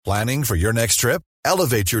Planning for your next trip?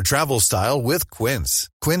 Elevate your travel style with Quince.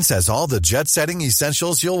 Quince has all the jet-setting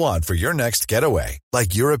essentials you'll want for your next getaway,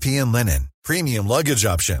 like European linen, premium luggage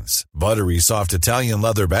options, buttery soft Italian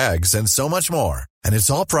leather bags, and so much more. And it's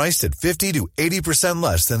all priced at 50 to 80%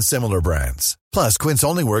 less than similar brands. Plus, Quince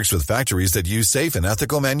only works with factories that use safe and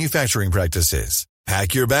ethical manufacturing practices.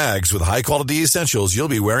 Pack your bags with high-quality essentials you'll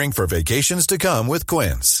be wearing for vacations to come with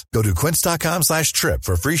Quince. Go to quince.com/trip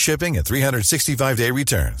for free shipping and 365-day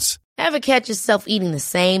returns. Ever catch yourself eating the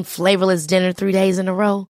same flavorless dinner 3 days in a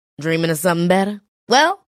row? Dreaming of something better?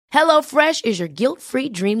 Well, HelloFresh is your guilt-free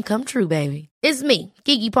dream come true, baby. It's me,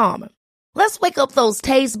 Keke Palmer. Let's wake up those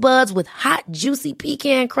taste buds with hot, juicy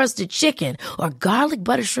pecan-crusted chicken or garlic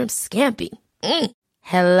butter shrimp scampi.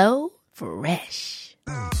 Hello Fresh.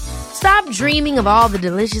 Stop dreaming of all the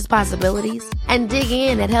delicious possibilities and dig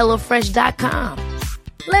in at HelloFresh.com.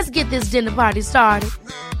 Let's get this dinner party started.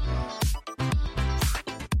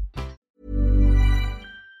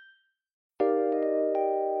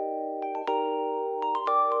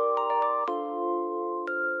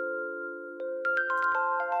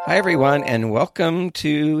 Hi, everyone, and welcome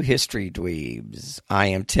to History Dweebs. I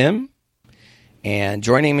am Tim, and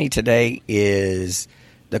joining me today is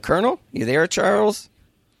the Colonel. You there, Charles?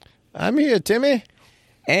 I'm here, Timmy.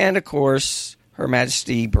 And, of course, Her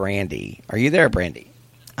Majesty Brandy. Are you there, Brandy?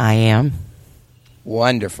 I am.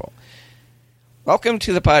 Wonderful. Welcome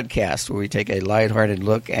to the podcast where we take a lighthearted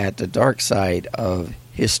look at the dark side of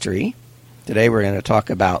history. Today we're going to talk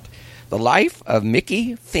about the life of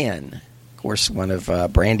Mickey Finn. Of course, one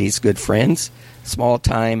of Brandy's good friends,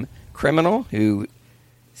 small-time criminal whose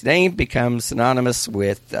name becomes synonymous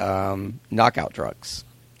with knockout drugs.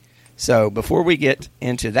 So before we get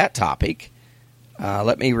into that topic,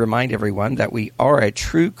 let me remind everyone that we are a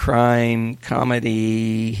true crime,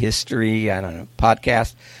 comedy, history,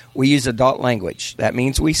 podcast. We use adult language. That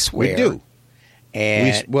means we swear. We do.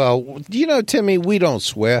 And Timmy, we don't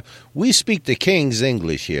swear. We speak the King's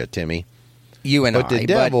English here, Timmy. You and but I. The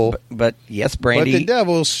devil, but yes, Brandy. But the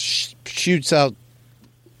devil shoots out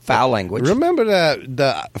foul language. Remember that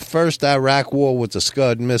the first Iraq war with the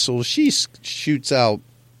Scud missiles? She shoots out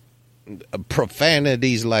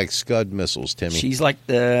profanities like Scud missiles, Timmy. She's like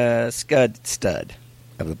the Scud stud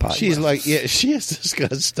of the podcast. She is the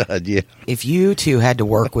Scud stud, yeah. If you two had to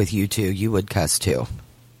work with you two, you would cuss too.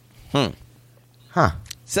 Huh.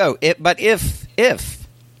 So, if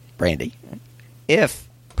Brandy, if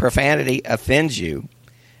profanity offends you,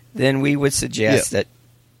 then we would suggest that.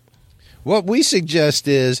 What we suggest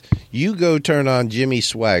is you go turn on Jimmy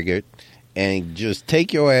Swaggart and just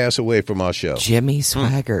take your ass away from our show. Jimmy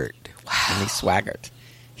Swaggart. Wow. Jimmy Swaggart.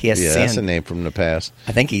 He has sinned. That's a name from the past.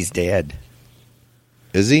 I think he's dead.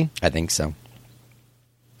 Is he? I think so.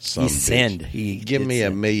 He sinned. Give me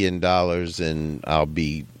 $1 million and I'll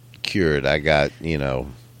be cured. I got,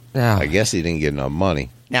 I guess he didn't get enough money.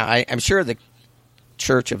 Now, I'm sure the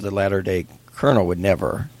Church of the Latter-day Colonel would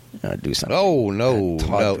never do something. Oh, no.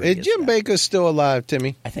 Is Jim Baker still alive,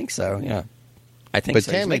 Timmy? I think so, yeah. I think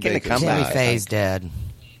so. Tammy Baker's Tammy Faye's dead.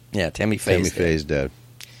 Yeah, Tammy Faye's dead.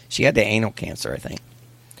 She had the anal cancer, I think.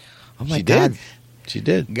 Oh, my God. She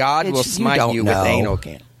did. God will smite you with anal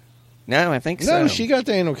cancer. No, I think so. No, she got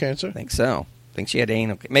the anal cancer. I think so. I think she had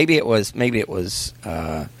anal cancer. Maybe it was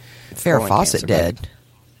Farrah Fawcett dead.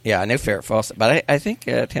 Yeah, I know Farrah Fawcett, but I think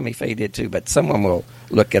Tammy Faye did too. But someone will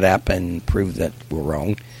look it up and prove that we're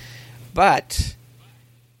wrong. But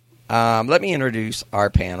let me introduce our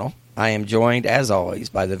panel. I am joined, as always,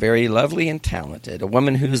 by the very lovely and talented, a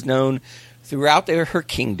woman who's known throughout her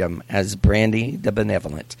kingdom as Brandy the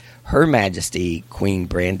Benevolent, Her Majesty Queen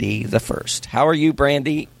Brandy the First. How are you,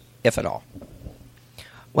 Brandy, if at all?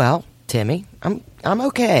 Well, Timmy, I'm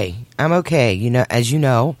okay. I'm okay. As you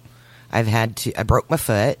know, I broke my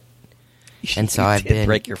foot, and so I've been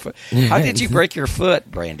break your foot. How did you break your foot,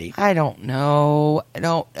 Brandy? I don't know.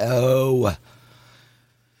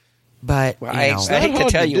 But I hate to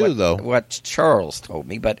tell you what Charles told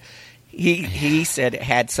me, but he said it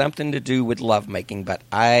had something to do with lovemaking. But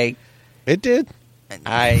it did.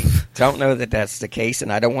 I don't know that that's the case,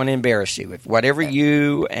 and I don't want to embarrass you. If whatever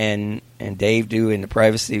you and Dave do in the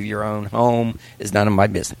privacy of your own home is none of my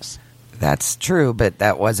business. That's true, but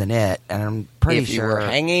that wasn't it, and I'm pretty sure. If you were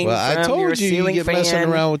hanging I from told your you ceiling get fan, messing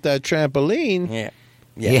around with that trampoline.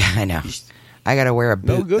 Yeah, I know. I got to wear a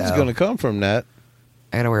boot. No good's going to come from that.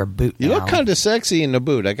 I got to wear a boot. You now. look kind of sexy in the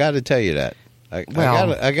boot. I got to tell you that. I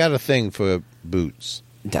got a thing for boots.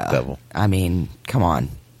 Devil. I mean, come on.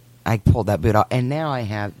 I pulled that boot off, and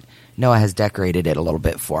now Noah has decorated it a little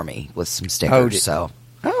bit for me with some stickers. Oh,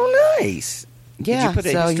 nice. Yeah. Did you put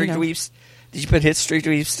Did you put his Street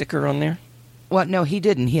Dweeb sticker on there? Well, no, he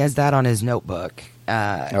didn't. He has that on his notebook.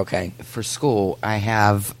 Okay. For school, I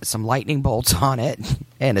have some lightning bolts on it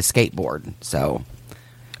and a skateboard. So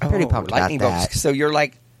I'm pretty pumped about lightning that. bolts. So you're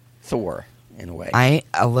like Thor in a way. I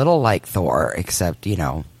a little like Thor, except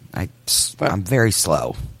I'm very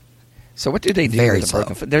slow. So what do they do Very with a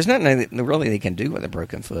broken slow. foot? There's nothing really they can do with a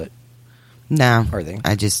broken foot. No, Are they?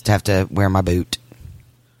 I just have to wear my boot.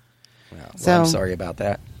 Well, I'm sorry about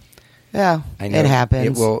that. Yeah, I know it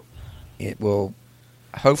happens. It will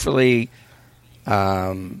hopefully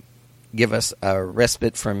give us a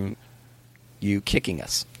respite from you kicking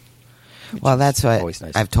us. Well, that's what always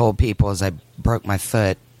nice. I've told people is I broke my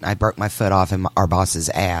foot. I broke my foot off in our boss's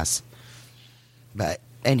ass.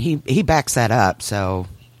 And he backs that up, so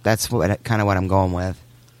that's kind of what I'm going with.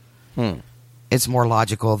 It's more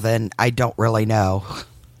logical than I don't really know.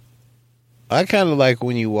 I kind of like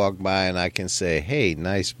when you walk by and I can say, "Hey,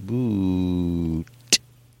 nice boot."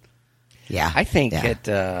 Yeah, I think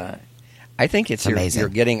it's amazing. you're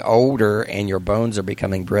getting older and your bones are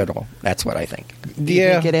becoming brittle. That's what I think.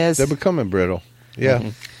 Yeah, think it is? They're becoming brittle. Yeah.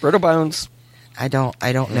 Mhm. Brittle bones. I don't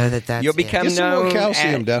know that's You'll it. become Get some more known.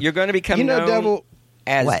 calcium, Dev. You're going to become You know, known Devil,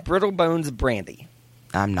 as What? Brittle Bones Brandy.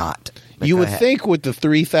 I'm not. But you go would ahead. think with the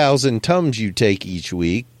 3,000 Tums you take each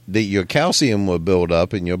week that your calcium would build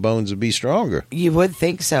up and your bones would be stronger. You would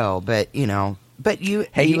think so, but you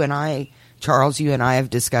and I, Charles, you and I have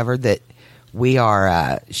discovered that we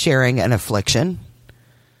are sharing an affliction.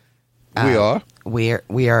 We are.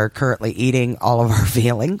 We are currently eating all of our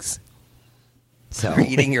feelings. So You're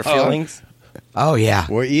eating your feelings. oh yeah.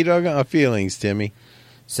 We're eating our feelings, Timmy.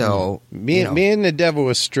 So Me and the devil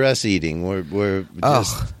are stress eating. We're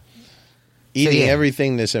just eating yeah.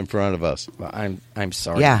 everything that's in front of us. Well, I'm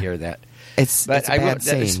sorry Yeah. to hear that. it's But it's a bad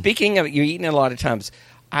scene. speaking of you eating a lot of times,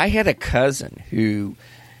 I had a cousin who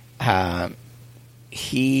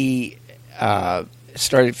he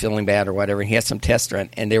started feeling bad or whatever, and he had some tests run,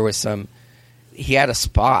 and there was he had a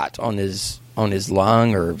spot on his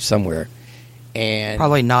lung or somewhere, and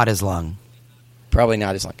Probably not as long. probably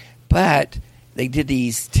not his lung. But they did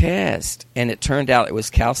these tests, and it turned out it was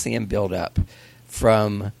calcium buildup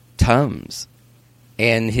from Tums,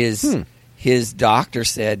 and his doctor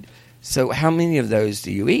said, "So how many of those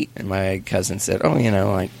do you eat?" And my cousin said, "Oh,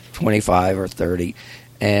 like 25 or 30."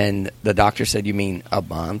 And the doctor said, "You mean a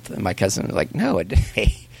month?" And my cousin was like, "No, a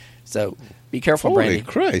day." So be careful, Holy Brandy.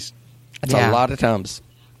 Christ. That's Yeah. a lot of Tums.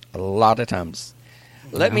 A lot of Tums.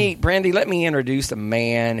 Brandy, let me introduce a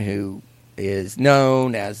man who is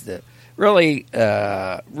known as the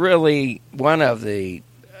really one of the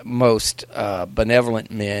most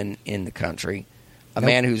benevolent men in the country. A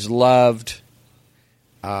man who's loved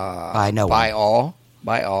By no by one.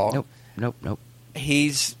 all. Nope.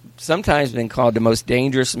 He's sometimes been called the most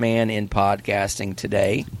dangerous man in podcasting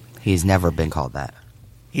today. He's never been called that.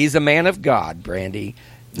 He's a man of God, Brandy.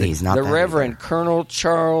 He's not the that Reverend either. Colonel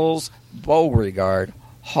Charles Beauregard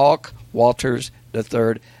Hawk Walters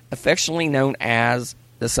III, affectionately known as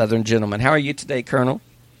the Southern Gentleman. How are you today, Colonel?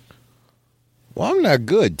 Well, I'm not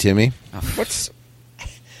good, Timmy. What's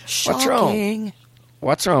Shocking. wrong?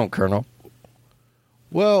 What's wrong, Colonel?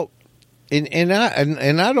 Well, and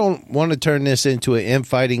I don't want to turn this into an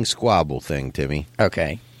infighting squabble thing, Timmy.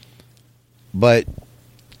 Okay. But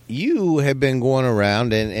you have been going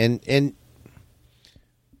around and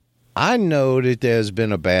I know that there's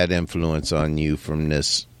been a bad influence on you from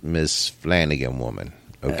this Miss Flanagan woman.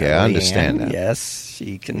 Okay, I understand Leanne, that. Yes,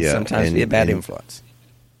 she can Yeah, sometimes be a bad and- influence.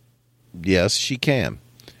 Yes, she can.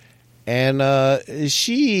 And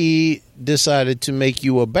she decided to make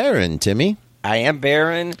you a baron, Timmy. I am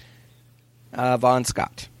Baron Von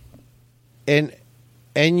Scott. And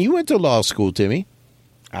you went to law school, Timmy.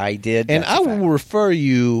 I did. And that's a I fact. will refer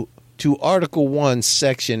you to Article 1,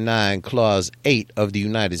 Section 9, Clause 8 of the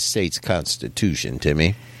United States Constitution,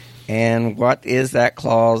 Timmy. And what is that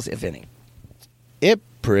clause, if any? It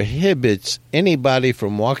prohibits anybody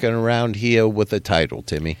from walking around here with a title,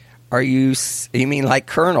 Timmy. You mean like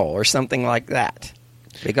Colonel or something like that?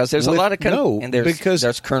 Because there's a lot of and because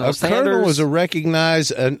there's Colonel a Sanders. colonel is a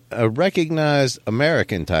recognized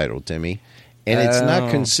American title, Timmy, and it's Oh. not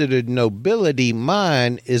considered nobility.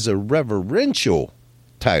 Mine is a reverential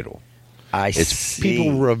title. It's see.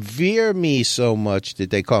 people revere me so much that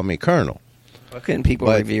they call me colonel. Well, couldn't people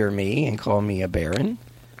but- revere me and call me a baron?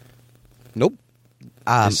 Nope.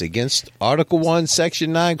 It's against Article 1,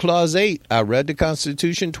 Section 9, Clause 8. I read the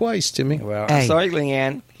Constitution twice, Timmy. Well, Hey. I'm sorry,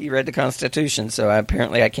 Leanne. He read the Constitution, so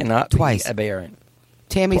apparently I cannot Twice. be a baron.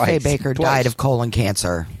 Tammy Faye Twice. Baker Twice. died of colon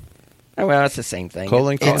cancer. Oh, well, it's the same thing.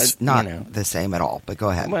 Colon cancer. It's not the same at all, but go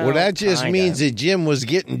ahead. Well, Well, that just kinda. means that Jim was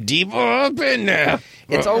getting deeper up in there.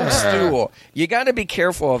 It's old stool. You got to be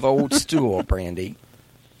careful of old stool, Brandy.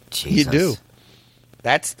 You do.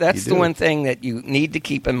 That's You the do. one thing that you need to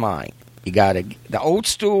keep in mind. You got to. The old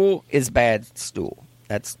stool is bad stool.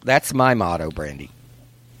 That's my motto, Brandy.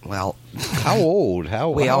 Well, How old? We how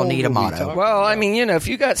all old need a are we motto. talking Well, I about? mean, if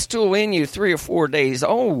you got stool in you 3 or 4 days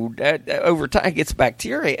old, that over time it gets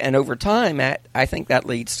bacteria, and over time, I think that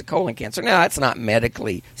leads to colon cancer. Now, that's not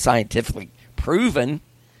medically, scientifically proven,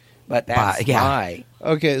 but that's yeah. my.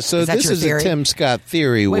 Okay, so Is that this your is theory? a Tim Scott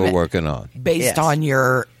theory Wait a we're minute. working on. based Yes. on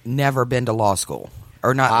your never been to law school.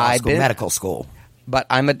 Or not law I've school, been- medical school. But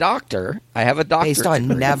I'm a doctor. I have a doctorate Based on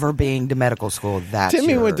degree. never being to medical school, that's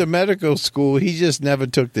Timmy your... went to medical school. He just never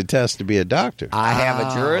took the test to be a doctor. I have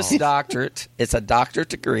a Juris Doctorate. It's a doctorate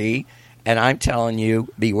degree, and I'm telling you,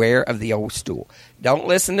 beware of the old stool. Don't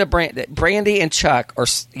listen to Brandy and Chuck, or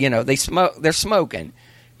they smoke. They're smoking.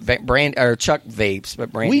 Chuck vapes,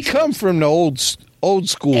 but Brandy. We come from the old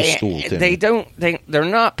school And stool, Timmy. they don't. They're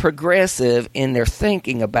not progressive in their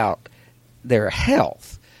thinking about their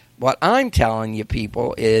health. What I'm telling you,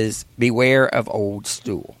 people, is beware of old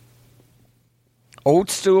stool. Old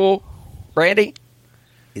stool, Brandy,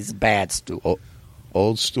 is bad stool.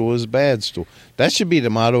 Old stool is bad stool. That should be the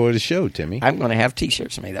motto of the show, Timmy. I'm going to have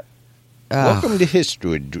T-shirts made up. Welcome to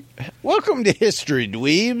history. Welcome to history,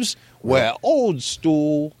 dweebs, where old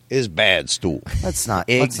stool is bad stool. Let's not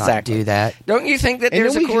Exactly. do that. Don't you think that And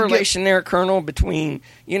there's then a we can get- correlation there, Colonel, between,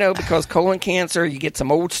 because colon cancer, you get some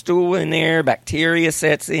old stool in there, bacteria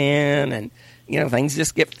sets in, and, things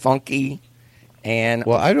just get funky. And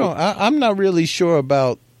Well, I'm not really sure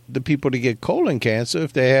about the people that get colon cancer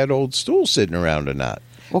if they had old stool sitting around or not.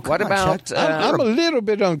 Well, come What on, about, Chuck. I'm a little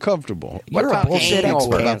bit uncomfortable. what You're a about bullshit anal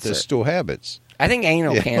expert. about the cancer? stool habits. I think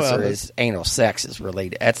anal Yeah, cancer well, is anal sex is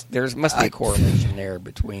related. There must be a correlation there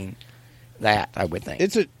between that, I would think.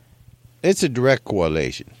 It's a direct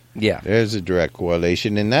correlation. Yeah. There's a direct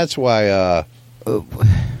correlation, and that's why.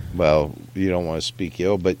 Well, you don't want to speak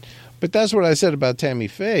ill, but that's what I said about Tammy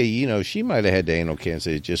Faye. She might have had the anal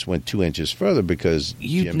cancer. It just went 2 inches further because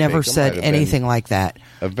You've Jim never Baker might said have been anything like that.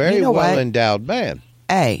 A very You know well what? endowed man.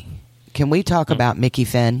 Hey, can we talk about Mickey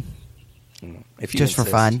Finn If you just for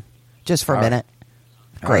insist. fun? Just for a All right. minute?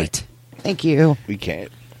 All Great. Thank you. We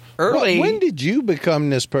can't. Early. When did you become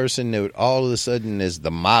this person that all of a sudden is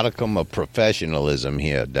the modicum of professionalism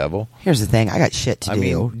here, Devil? Here's the thing. I got shit to I do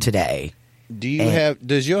mean- today. Do you And- have?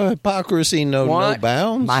 Does your hypocrisy know no What?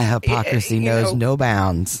 bounds? My hypocrisy you knows know- no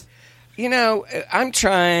bounds. I'm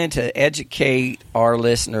trying to educate our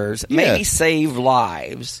listeners, maybe Yes. save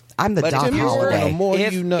lives. I'm the But Doc if you're- Holiday. The more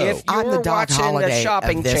if- you know. if I'm the you're Doc watching the Holiday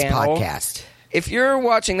shopping of this channel, podcast. If you're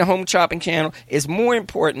watching the home shopping channel, is more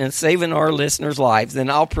important than saving our listeners' lives, then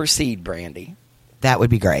I'll proceed, Brandy. That would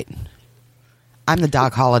be great. I'm the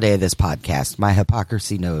Doc Holiday of this podcast. My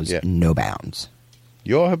hypocrisy knows Yeah. no bounds.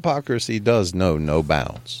 Your hypocrisy does know no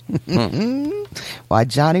bounds. Why,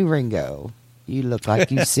 Johnny Ringo, you look like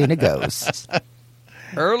you've seen a ghost. In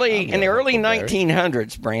the early Huckleberry.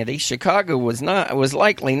 1900s, Brandy, Chicago was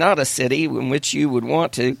likely not a city in which you would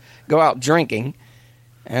want to go out drinking,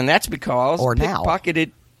 and that's because Or now.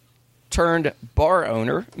 pickpocketed turned bar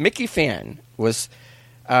owner Mickey Finn was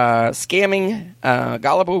scamming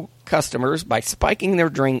gullible customers by spiking their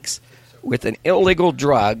drinks with an illegal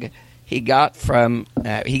drug he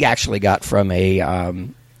actually got from a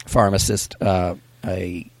pharmacist, a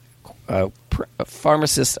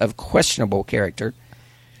pharmacist of questionable character.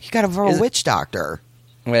 You got a Is it- witch doctor,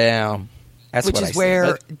 Well, that's which what is I said.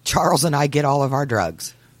 where Charles and I get all of our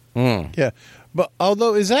drugs. Yeah. But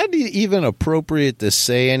although, is that even appropriate to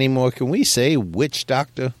say anymore? Can we say witch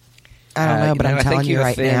doctor? I don't know, but I'm I think telling you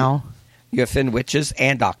right offend- now. You offend witches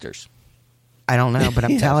and doctors. I don't know, but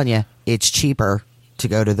I'm Yeah. telling you, it's cheaper to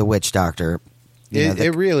go to the witch doctor. You know,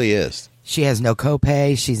 It really is. she has no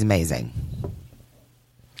copay. She's amazing.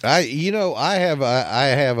 I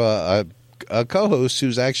have a co-host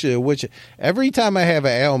who's actually a witch. Every time I have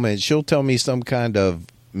an ailment, she'll tell me some kind of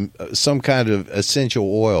essential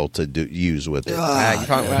oil to use with it. You're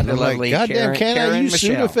talking about the I'm like, lovely goddamn, can I Karen use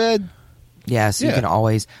Michelle. Sudafed? Yes, you Yeah. can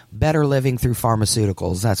always better living through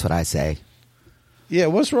pharmaceuticals. That's what I say. Yeah,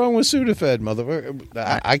 what's wrong with Sudafed, motherfucker?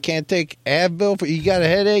 I can't take Advil for you got a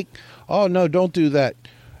headache? Oh no, don't do that.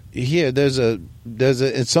 Here,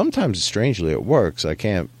 and sometimes strangely it works. I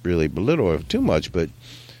can't really belittle her too much, but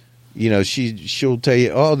she'll tell you,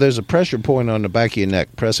 oh, there's a pressure point on the back of your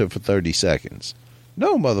neck. Press it for 30 seconds.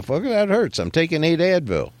 No, motherfucker, that hurts. I'm taking 8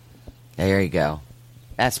 Advil, There you go.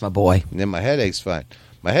 That's my boy. and then my headache's fine.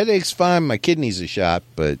 My headache's fine. My kidneys are shot,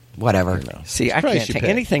 but Whatever. you know, See, it's I the price can't you take pay.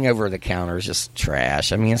 anything over the counter is just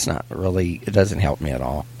trash. I mean, it's not really, it doesn't help me at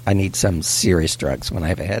all. I need some serious drugs. When I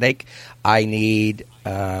have a headache, I need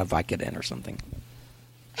Vicodin or something.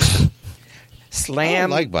 I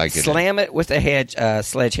like Vicodin. Slam it with a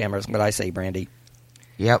sledgehammer is what I say, Brandy.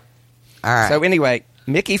 Yep. All right. So anyway,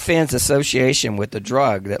 Mickey Finn's association with the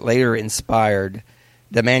drug that later inspired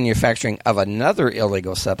the manufacturing of another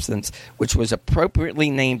illegal substance, which was appropriately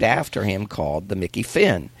named after him, called the Mickey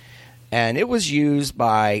Finn. And it was used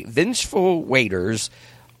by vengeful waiters,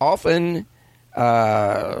 often.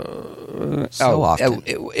 Often.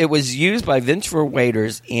 It was used by vengeful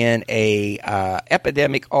waiters in a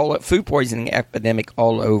food poisoning epidemic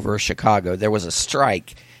all over Chicago. There was a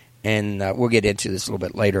strike, and we'll get into this a little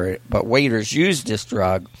bit later. But waiters used this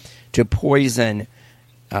drug to poison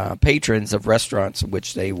patrons of restaurants in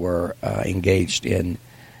which they were engaged in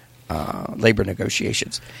labor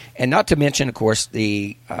negotiations. And not to mention, of course,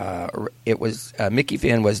 Mickey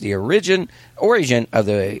Finn was the origin of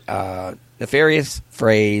the nefarious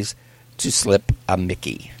phrase "to slip a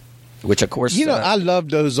Mickey," which, of course, I love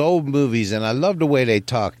those old movies, and I love the way they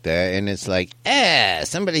talk there. And it's like,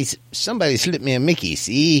 somebody slipped me a Mickey.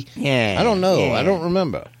 See, Yeah, I don't know, yeah. I don't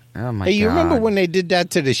remember. Oh my Hey, you God. remember when they did that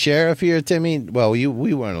to the sheriff here, Timmy? Well, we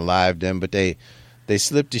weren't alive then, but they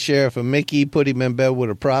slipped the sheriff a Mickey, put him in bed with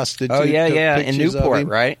a prostitute. Oh yeah, took yeah, in pictures of Newport, him.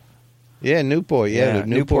 right? Yeah, Newport. Yeah, Yeah, the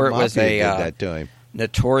Newport was Mafia a, did that to him.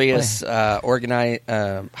 Notorious organized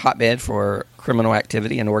hotbed for criminal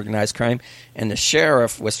activity and organized crime, and the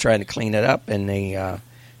sheriff was trying to clean it up, and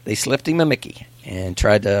they slipped him a Mickey and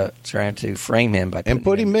tried to frame him by And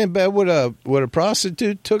put him in bed with a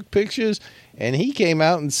prostitute, took pictures, and he came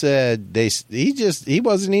out and said he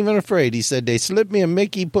wasn't even afraid. He said they slipped me a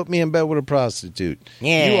Mickey, put me in bed with a prostitute.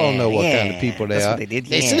 Yeah, you all know what yeah. kind of people they That's are. what they did,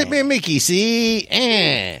 They yeah. slipped me a Mickey. See,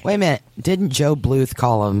 Wait a minute. Didn't Joe Bluth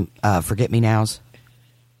call them forget-me-nows?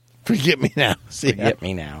 forget me now. See, Forget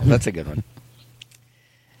me now. That's a good one.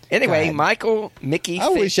 Anyway, Michael Mickey. I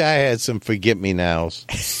wish I had some forget me nows.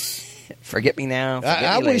 Forget me now.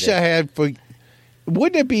 I wish I had.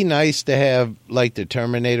 Wouldn't it be nice to have like the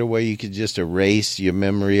Terminator, where you could just erase your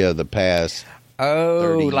memory of the past?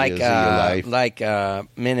 30 like years of your life.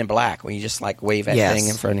 Men in Black, when you just like wave that Yes. thing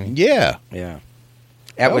in front of you. Yeah, Yeah,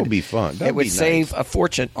 that would be fun. It That'd would be save nice. a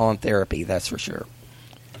fortune on therapy. That's for sure.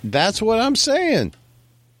 That's what I'm saying.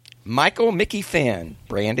 Michael Mickey Finn,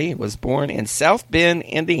 Brandy, was born in South Bend,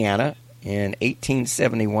 Indiana in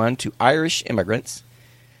 1871 to Irish immigrants.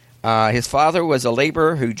 His father was a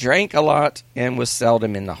laborer who drank a lot and was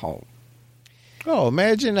seldom in the home. Oh,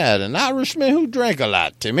 imagine that. An Irishman who drank a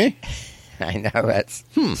lot, Timmy. I know, that's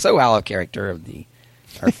so out of character of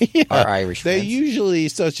our Irish They're friends. usually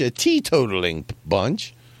such a teetotaling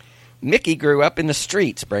bunch. Mickey grew up in the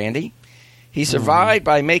streets, Brandy. He survived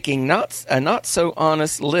by making a not so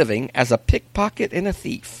honest living as a pickpocket and a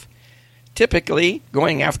thief, typically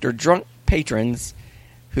going after drunk patrons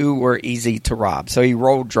who were easy to rob. So he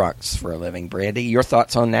rolled drunks for a living, Brandy. Your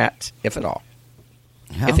thoughts on that, if at all?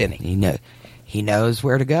 If any. He knows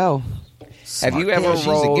where to go. Have you ever Yeah, she's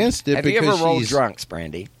rolled? against it Have you ever because rolled she's- drunks,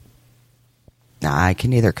 Brandy? Nah, I can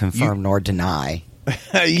neither confirm nor deny.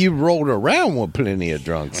 You rolled around with plenty of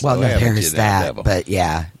drunks. Well, though, no, haven't you, there's that. level? But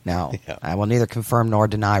yeah, no. Yeah. I will neither confirm nor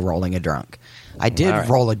deny rolling a drunk. I did All right.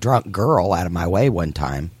 roll a drunk girl out of my way one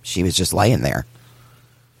time. She was just laying there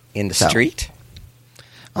In the So. street?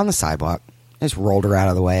 on the sidewalk. Just rolled her out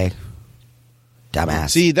of the way.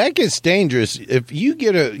 Dumbass. See, that gets dangerous if you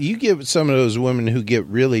get some of those women who get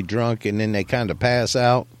really drunk and then they kind of pass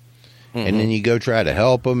out, and then you go try to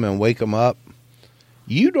help them and wake them up.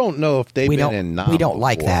 You don't know if they've been in Nam we don't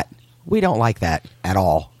like before. that. We don't like that at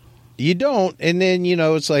all. You don't, and then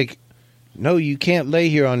it's like, no, you can't lay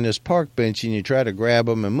here on this park bench, and you try to grab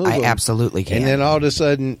them and move I them. absolutely can. And then all of a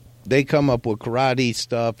sudden, they come up with karate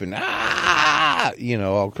stuff and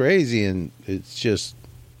all crazy, and it's just.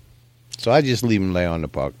 So I just leave them lay on the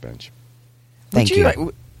park bench. Thank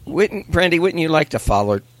Would you. Brandy, wouldn't you like to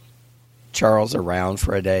follow Charles around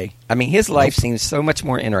for a day? I mean, his life seems so much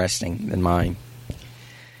more interesting than mine.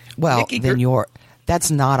 Well, Mickey then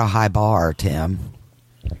that's not a high bar, Tim.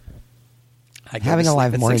 I go Having to a sleep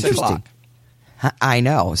life at more 6 interesting. o'clock. I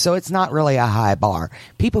know. So it's not really a high bar.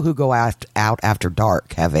 People who go out after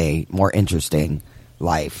dark have a more interesting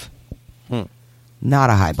life.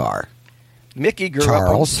 Not a high bar. Mickey grew up on the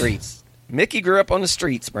Charles. streets. Mickey grew up on the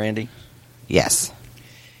streets, Brandy. Yes.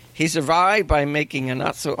 He survived by making a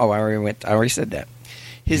not so. Oh, I already said that.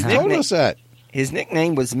 His Told nickname, us that. his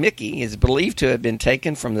nickname was Mickey. Is believed to have been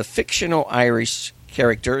taken from the fictional Irish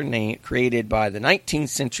character created by the 19th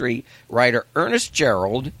century writer Ernest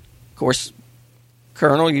Gerald. Of course,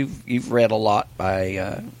 Colonel, you've read a lot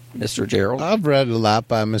by Mr. Gerald. I've read a lot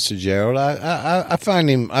by Mr. Gerald. I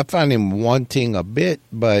find him wanting a bit,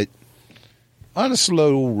 but on a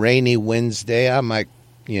slow rainy Wednesday, I might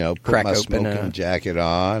put Crack my open smoking jacket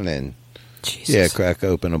on and Jesus. crack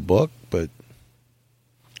open a book, but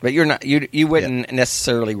you're not you wouldn't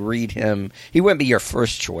necessarily read him. He wouldn't be your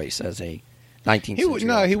first choice as a 19th century.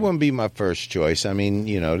 No, he wouldn't be my first choice. I mean,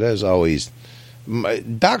 there's always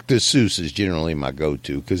Dr. Seuss is generally my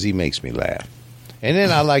go-to because he makes me laugh. And then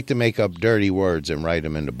I like to make up dirty words and write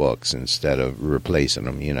them into books instead of replacing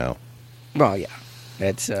them, Well, yeah.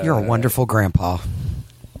 That's You're a wonderful grandpa.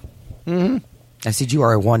 Mm-hmm. I said you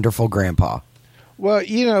are a wonderful grandpa. Well,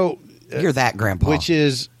 You're that grandpa. which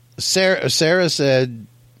is Sarah said,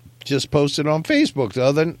 just posted on Facebook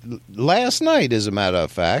last night, as a matter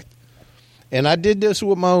of fact. And I did this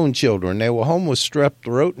with my own children. They were home with strep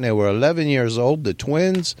throat, and they were 11 years old, the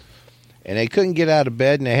twins, and they couldn't get out of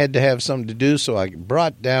bed, and they had to have something to do. So I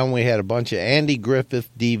brought down, we had a bunch of Andy Griffith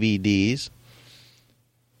DVDs.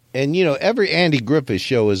 And, every Andy Griffith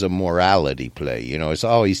show is a morality play. It's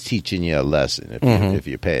always teaching you a lesson if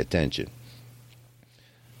you pay attention.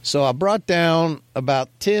 So I brought down about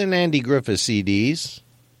 10 Andy Griffith CDs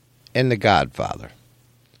and The Godfather.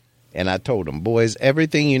 And I told them, boys,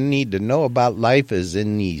 everything you need to know about life is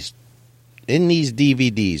in these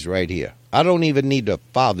DVDs right here. I don't even need to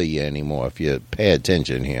father you anymore if you pay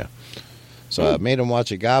attention here. So I made them watch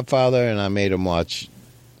The Godfather, and I made them watch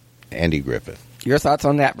Andy Griffith. Your thoughts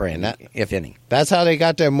on that, Brandon, if any? That's how they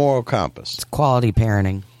got their moral compass. It's quality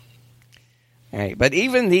parenting. All right, but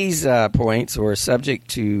even these points were subject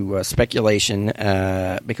to speculation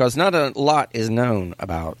because not a lot is known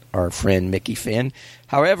about our friend Mickey Finn.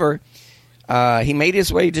 However, he made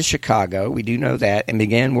his way to Chicago, we do know that, and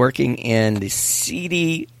began working in the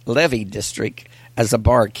seedy Levee district as a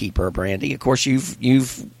barkeeper, Brandy. Of course, you've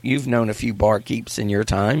known a few barkeeps in your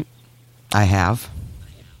time. I have.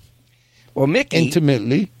 Well, Mickey...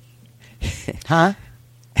 Intimately. Huh?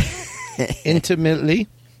 Intimately.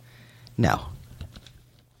 No.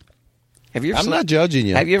 Have you ever I'm not judging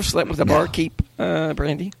you. Have you ever slept with a barkeep,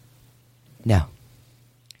 Brandy? No.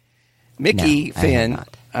 Mickey No, Finn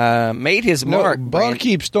made his mark.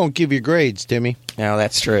 Barkeeps don't give you grades, Timmy. No,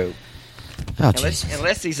 that's true. Oh, Jesus.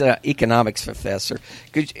 Unless he's an economics professor.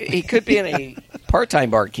 He could be a part-time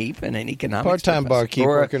barkeep and an economics Part-time professor. barkeep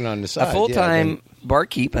Or working on the side. A full-time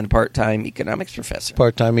barkeep and a part-time economics professor.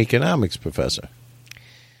 Part-time economics professor.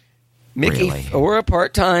 Mickey, Really? or a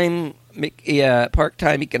part-time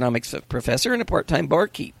economics professor and a part-time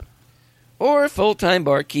barkeep. Or a full-time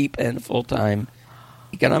barkeep and a full-time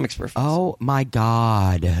economics professor. Oh, my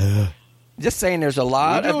God. Just saying there's a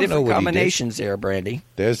lot We of don't know different what he combinations there, Brandy.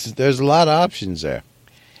 There's a lot of options there.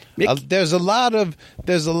 Mickey, There's a lot of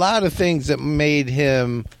things that made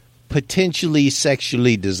him potentially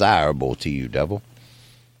sexually desirable to you, Devil.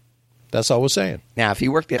 That's all we're saying. now, if he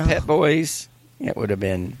worked at Pet Boys, it would have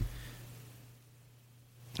been...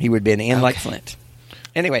 He would have been in like Flint.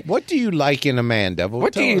 Anyway, What do you like in a man, Devil?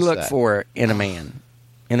 what do Tell you us look that. for in a man?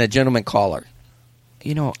 In a gentleman caller?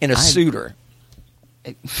 In In a suitor?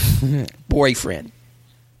 Boyfriend?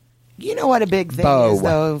 You know what a big thing Beau. is,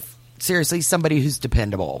 though? Seriously, somebody who's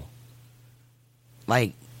dependable.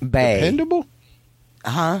 Like, Bae? Dependable?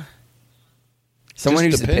 huh? Someone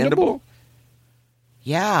Just who's dependable?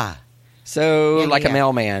 Yeah. So, Yeah, like a yeah.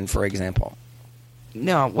 mailman, for example.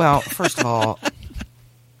 No, well, first of all,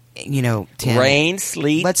 Tim, Rain,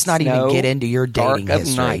 sleet, let's not snow, even get into your dark dating of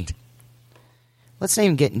history. night. Let's not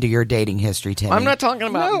even get into your dating history, Tim. I'm not talking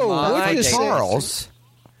about No, my what for is dating Charles. history.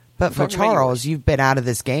 But for talking about Charles, yours. you've been out of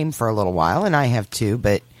this game for a little while, and I have too.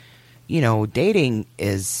 But dating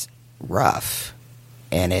is rough,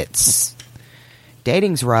 and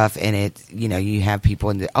dating's rough, and you have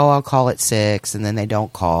people in I'll call at 6, and then they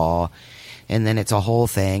don't call, and then it's a whole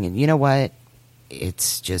thing. And you know what?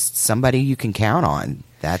 It's just somebody you can count on.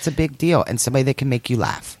 That's a big deal, and somebody that can make you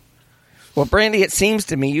laugh. Well, Brandy, it seems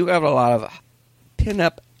to me you have a lot of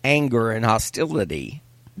pin-up anger and hostility.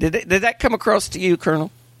 Did that come across to you,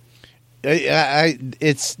 Colonel?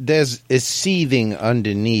 It's seething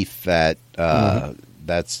underneath that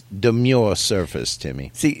that's demure surface,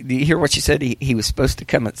 Timmy. See, do you hear what she said? He was supposed to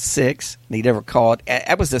come at 6, and he never called.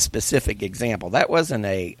 That was a specific example. That wasn't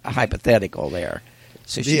a hypothetical there.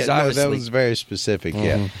 So she's obviously... that was very specific.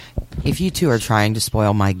 Yeah, If you two are trying to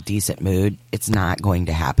spoil my decent mood, it's not going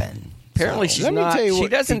to happen. Apparently, So- she's Let me not. tell you She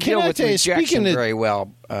what- doesn't can deal I with tell you, rejection speaking of- very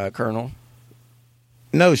well, Colonel.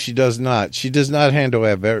 no, she does not. She does not handle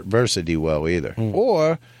adversity well either,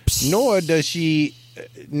 nor does she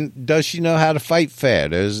does she know how to fight fair?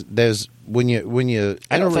 There's when you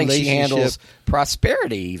I don't in a think she relationship. handles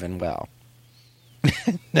prosperity even well.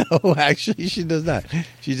 No, actually, she does not.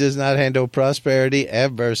 She does not handle prosperity,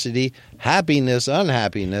 adversity, happiness,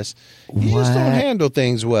 unhappiness. You just don't What? handle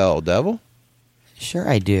things well, Devil. Sure,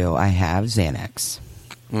 I do. I have Xanax.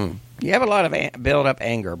 You have a lot of build up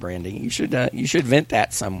anger, Brandy. You should vent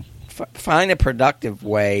that some. Find a productive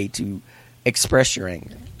way to express your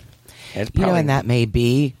anger. It's You know, probably- and that may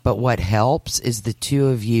be, but what helps is the two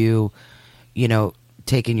of you,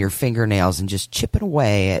 taking your fingernails and just chipping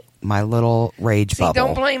away at my little rage See, bubble.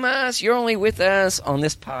 don't blame us. You're only with us on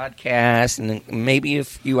this podcast and then maybe a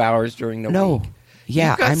few hours during the No. week.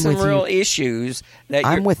 Yeah, You've got I'm some with real you. issues that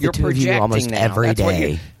I'm you're, with the you're two of you projecting almost now. every That's what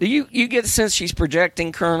day. do you get the sense she's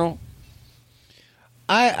projecting, Colonel?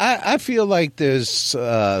 I feel like there's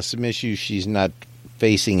some issues she's not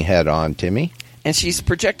facing head on, Timmy. And she's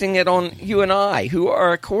projecting it on you and I, who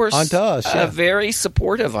are, of course, Onto us, yeah. very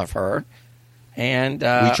supportive of her. And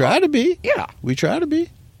We try to be. Yeah, We try to be.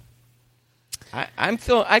 I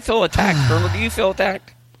feel attacked, Colonel. Do you feel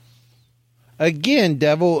attacked? Again,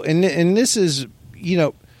 Devil, and this is,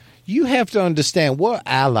 you have to understand, we're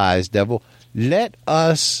allies, Devil. Let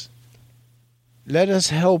us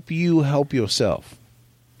help you help yourself.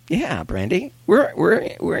 Yeah, Brandy,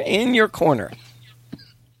 we're in your corner.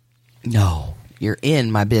 No, you're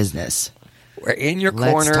in my business. We're in your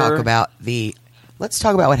Let's corner. talk about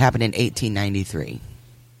what happened in 1893.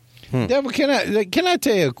 Devil, can I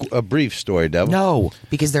tell you a brief story, Devil? No,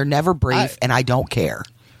 because they're never brief, and I don't care.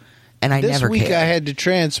 And I This never week care. I had to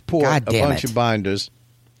transport God a damn bunch it. of binders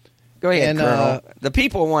Go ahead, And, Colonel. The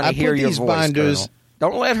people want I to hear put your these voice, binders Colonel.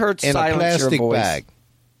 Don't let her in a silence plastic your voice. bag.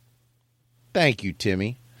 Thank you,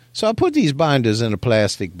 Timmy. So I put these binders in a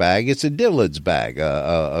plastic bag. It's a Dillard's bag,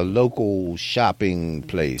 a local shopping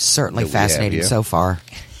place. Certainly that we have fascinating here. so far.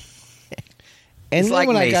 And It's then like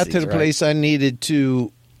when I got to Macy's, the right? place I needed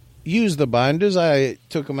to use the binders, I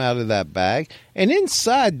took them out of that bag. And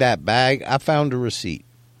inside that bag, I found a receipt.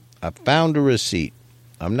 I'm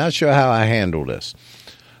not sure how I handled this.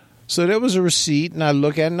 So there was a receipt, and I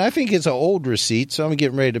look at it, and I think it's an old receipt, so I'm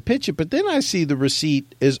getting ready to pitch it. But then I see the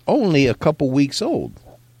receipt is only a couple weeks old.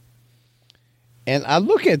 And I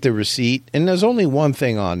look at the receipt, and there's only one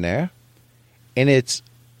thing on there, and it's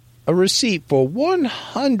a receipt for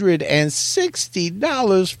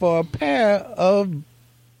 $160 for a pair of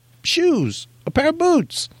shoes, a pair of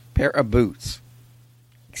boots. Pair of boots.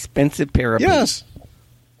 Expensive pair of boots. Yes.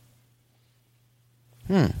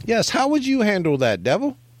 Yes, how would you handle that,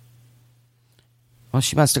 Devil? Well,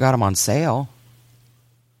 she must have got them on sale.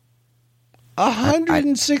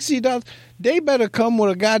 $160. They better come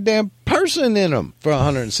with a goddamn person in them for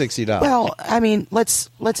 $160. Well, I mean, let's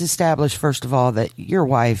establish first of all that your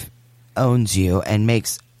wife owns you and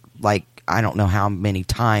makes I don't know how many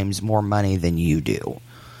times more money than you do.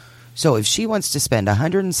 So if she wants to spend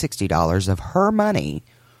 $160 of her money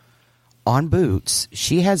on boots,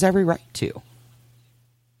 she has every right to.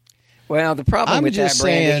 Well, the problem I'm with that, just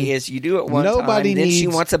Brandy, saying, is you do it one nobody time, then she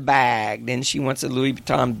needs- wants a bag, then she wants a Louis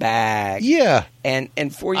Vuitton bag. Yeah. And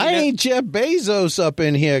for you, I ain't Jeff Bezos up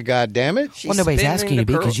in here, goddammit. Well, nobody's asking you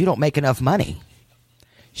because you don't make enough money.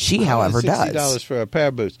 She, however, $60 does. for a pair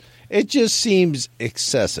of boots. It just seems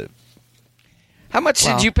excessive. How much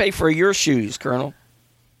Well- did you pay for your shoes, Colonel?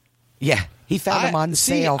 Yeah, he found them on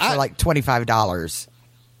sale for $25.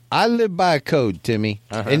 I live by a code, Timmy.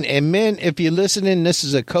 And men, if you're listening, this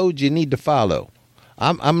is a code you need to follow.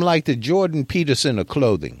 I'm like the Jordan Peterson of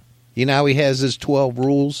clothing. You know how he has his 12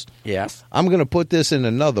 rules? Yes. I'm going to put this in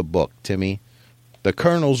another book, Timmy. The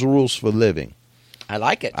Colonel's Rules for Living. I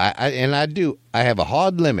like it. I do. I have a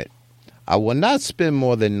hard limit. I will not spend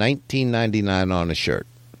more than $19.99 on a shirt.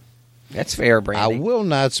 That's fair, I Brandy. will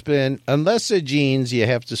not spend, unless they're jeans, you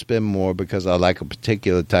have to spend more because I like a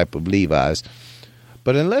particular type of Levi's.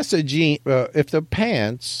 But unless they're if they're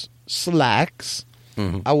pants, slacks,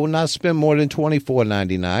 I will not spend more than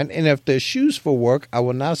 $24.99. And if they're shoes for work, I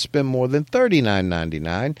will not spend more than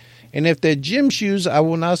 $39.99. And if they're gym shoes, I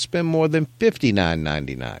will not spend more than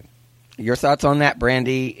 $59.99. Your thoughts on that,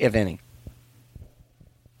 Brandy, if any?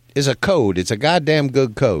 It's a code. It's a goddamn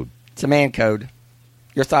good code. It's a man code.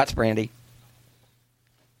 Your thoughts, Brandy?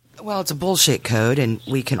 Well, it's a bullshit code, and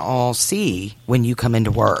we can all see when you come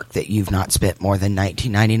into work that you've not spent more than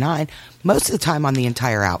 $19.99 most of the time on the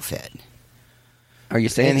entire outfit. Are you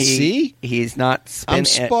saying And see? he's not I'm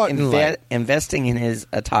Spartan-like. investing in his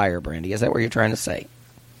attire, Brandy? Is that what you're trying to say?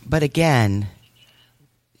 But again,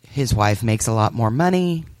 his wife makes a lot more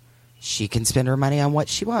money. She can spend her money on what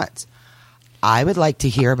she wants. I would like to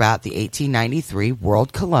hear about the 1893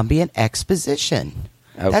 World Columbian Exposition.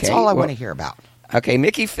 That's all I well, want to hear about. Okay,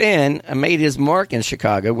 Mickey Finn made his mark in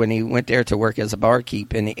Chicago when he went there to work as a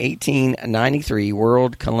barkeep in the 1893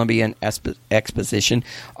 World Columbian Exposition,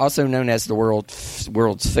 also known as the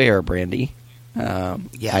World's Fair, Brandy.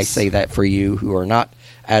 Yes. I say that for you who are not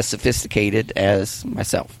as sophisticated as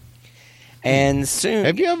myself. And soon...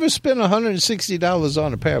 Have you ever spent $160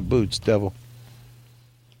 on a pair of boots, Devil?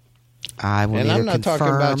 I will And I'm not confirm.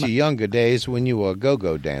 talking about your younger days when you were a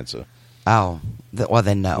go-go dancer. Oh, well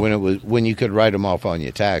then no. When you could write them off on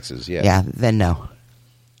your taxes, yeah. Yeah, then no.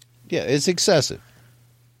 Yeah, it's excessive.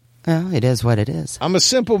 Well, it is what it is. I'm a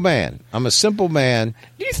simple man. Do you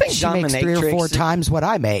think She makes 3 or 4 times what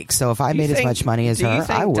I make, so if I made as much money as her,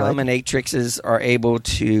 I would. Do you think dominatrixes are able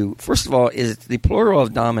to... First of all, is it the plural of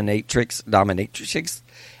dominatrix?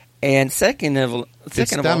 And second of all...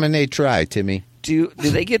 Dominate-try, Timmy. Do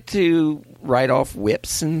they get to write off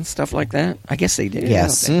whips and stuff like that? I guess they do.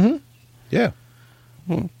 Yes. don't they? Mm-hmm. Yeah.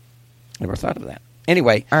 Never thought of that.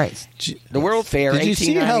 Anyway, All right. the World Fair. Did you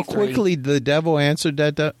see how 1893. quickly the Devil answered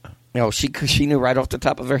that? No, she knew right off the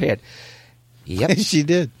top of her head. Yep. She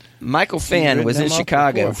did. Michael Finn written was in them off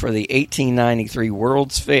Chicago before. for the 1893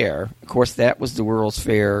 World's Fair. Of course, that was the World's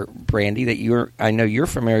Fair, Brandy, that I know you're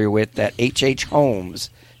familiar with. That H.H. Holmes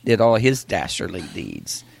did all his dastardly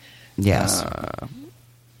deeds. Yes.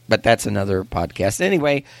 But that's another podcast.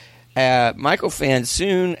 Anyway, Michael Finn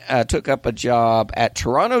soon took up a job at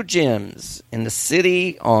Toronto Gyms in the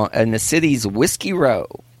city's Whiskey Row.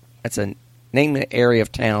 That's a name of the area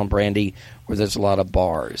of town, Brandy, where there's a lot of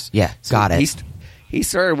bars. Yeah, got it. He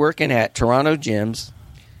started working at Toronto Gyms,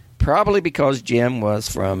 probably because Jim was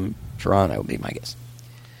from Toronto, would be my guess.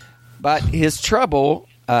 But his trouble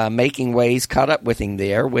making ways caught up with him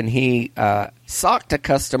there when he socked a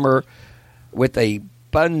customer with a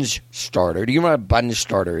bunge starter. Do you know what a bunge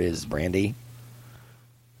starter is, Brandy?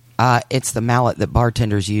 It's the mallet that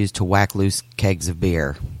bartenders use to whack loose kegs of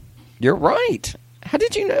beer. You're right. How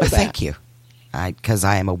did you know that? Thank you. Because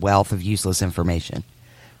I am a wealth of useless information.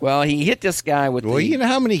 Well, he hit this guy with Well, you know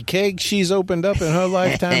how many kegs she's opened up in her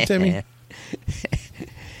lifetime, Timmy?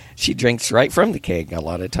 She drinks right from the keg a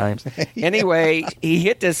lot of times. Anyway, he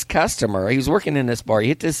hit this customer. He was working in this bar. He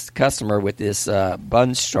hit this customer with this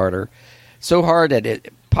bunge starter so hard that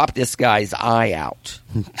it popped this guy's eye out.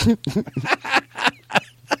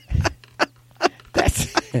 That's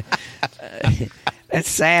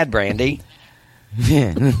sad, Brandy.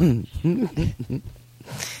 Did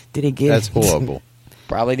he get? That's horrible.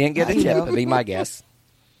 Probably didn't get a I tip, know. would be my guess.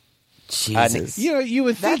 Jesus. You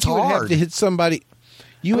would think That's you would have hard. to hit somebody.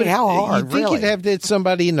 how hard, You'd think really? you'd have to hit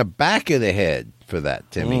somebody in the back of the head for that,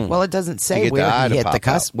 Timmy. Well, it doesn't To say get the where eye he to hit the pop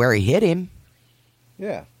out. where he hit him.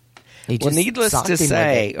 Yeah. He Well, just needless socked to him with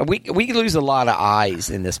say, it. we lose a lot of eyes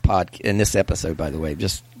in this episode. By the way,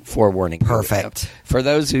 just forewarning. Perfect. For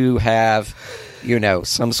those who have,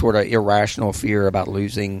 some sort of irrational fear about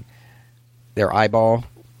losing their eyeball,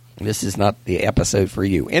 this is not the episode for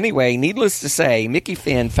you. Anyway, needless to say, Mickey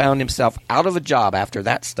Finn found himself out of a job after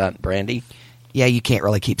that stunt, Brandy. Yeah, you can't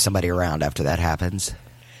really keep somebody around after that happens.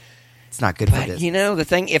 It's not good for But, business. the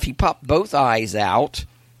thing, if he popped both eyes out,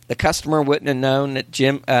 the customer wouldn't have known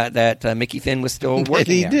that Mickey Finn was still working And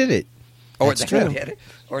he there. did it. Or That's that he true. did it.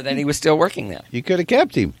 Or that he was still working there. You could have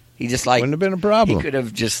kept him. He just Wouldn't have been a problem. He could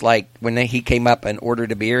have just when he came up and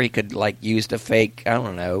ordered a beer, he could used a fake, I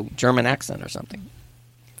don't know, German accent or something.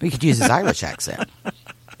 We could use his Irish accent.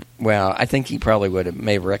 Well, I think he probably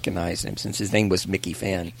may have recognized him since his name was Mickey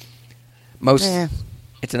Finn.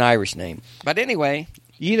 It's an Irish name, but anyway,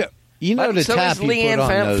 You know the so tap is you put Leanne on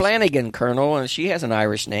those. Flanagan, Colonel, and she has an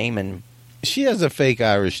Irish name, and She has a fake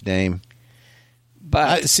Irish name.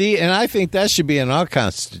 but See, and I think that should be in our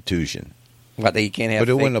Constitution. what that you can't have. But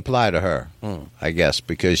it fake- wouldn't apply to her, I guess,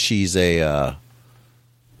 because she's an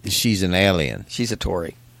alien. She's a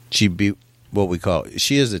Tory. She'd be what we call.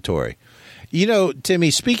 She is a Tory. Timmy.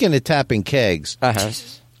 Speaking of tapping kegs,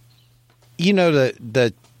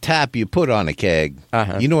 the tap you put on a keg.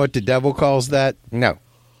 You know what the devil calls that? No.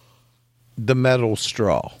 The metal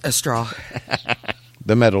straw. A straw.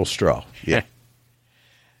 The metal straw. Yeah.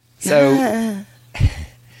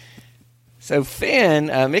 So Finn,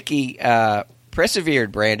 Mickey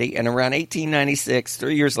persevered, Brandy, and around 1896,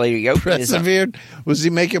 3 years later, he opened Persevered. Was he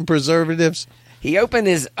making preservatives? He opened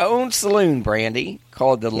his own saloon, Brandy,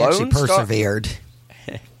 called the He actually Lone Star. persevered.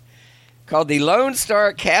 Called the Lone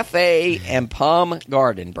Star Cafe and Palm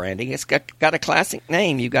Garden, Brandy. It's got a classic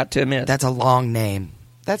name, you've got to admit. That's a long name.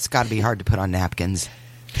 That's got to be hard to put on napkins.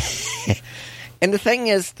 And the thing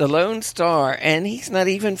is, the Lone Star, and he's not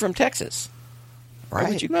even from Texas. Right?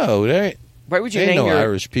 would you- No, Why would you Ain't name no your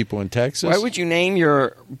Irish people in Texas. Why would you name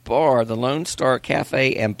your bar the Lone Star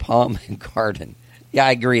Cafe and Palm and Garden? Yeah,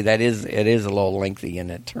 I agree. It is a little lengthy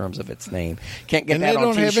in terms of its name. Can't get And that they on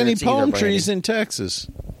don't have any t-shirts palm either, trees Brandy. in Texas.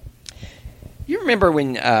 You remember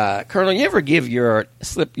when Colonel? You ever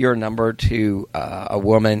slip your number to a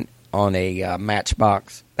woman on a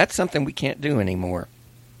Matchbox? That's something we can't do anymore,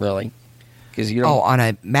 really, because you don't. Oh, on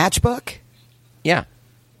a matchbook? Yeah.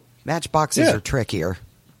 Matchboxes Yeah. are trickier.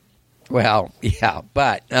 Well, yeah,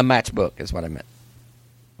 but a matchbook is what I meant.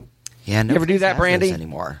 Yeah, You ever do nobody that, has those Brandy?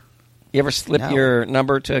 anymore? You ever slip No. your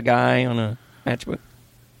number to a guy on a matchbook?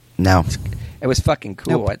 No. It was fucking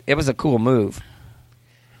cool. Nope. It was a cool move.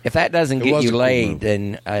 If that doesn't It get was you a cool laid, move.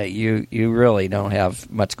 then you really don't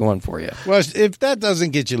have much going for you. Well, if that doesn't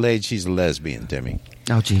get you laid, she's a lesbian, Timmy.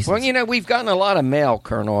 Oh, Jesus. Well, we've gotten a lot of mail,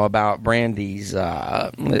 Colonel, about Brandy's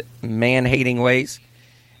man-hating ways.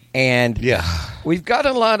 And Yeah. we've got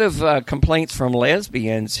a lot of complaints from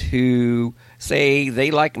lesbians who say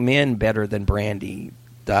they like men better than Brandy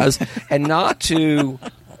does, and not to.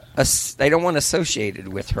 They don't want associated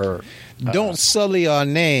with her. Don't sully our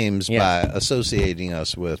names Yeah. by associating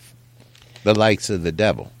us with the likes of the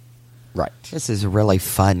devil. Right. This is a really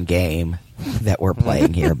fun game that we're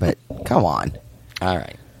playing here, but come on. All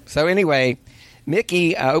right. So anyway,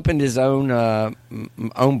 Mickey opened his own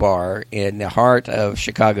bar in the heart of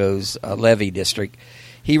Chicago's Levee District.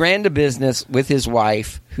 He ran the business with his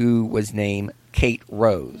wife, who was named Kate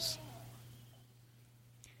Rose.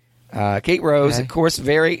 Kate Rose, Okay. of course,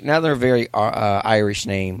 another very Irish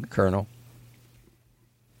name, Colonel.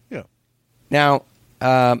 Yeah. Now,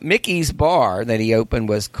 Mickey's bar that he opened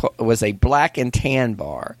was a black and tan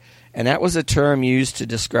bar, and that was a term used to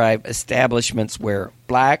describe establishments where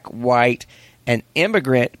black, white, and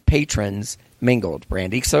immigrant patrons mingled,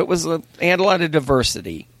 Brandy. So it had a lot of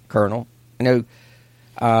diversity, Colonel. I know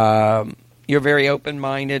you're very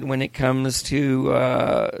open-minded when it comes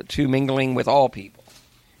to mingling with all people.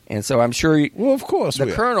 And so I'm sure Well, of course, the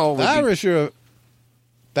we are. Colonel The would be- Irish are.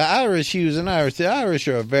 The Irish, he was an Irish. The Irish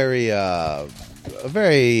are a very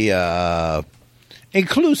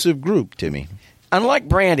inclusive group, Timmy. unlike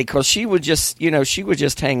Brandy, because she would just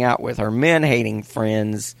hang out with her men-hating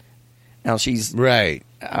friends. Now she's Right.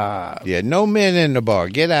 Yeah, no men in the bar.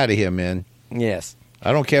 Get out of here, men. yes,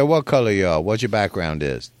 I don't care what color you are, what your background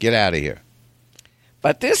is. Get out of here.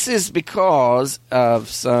 but this is because of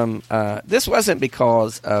some. This wasn't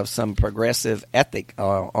because of some progressive ethic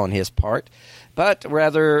on his part, but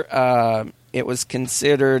rather it was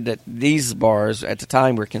considered that these bars at the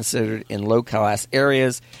time were considered in low-class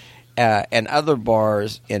areas. And other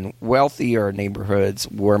bars in wealthier neighborhoods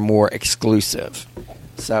were more exclusive.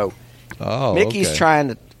 So Oh, Mickey's okay.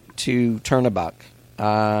 trying to turn a buck.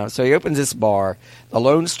 So he opens this bar, the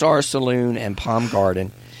Lone Star Saloon and Palm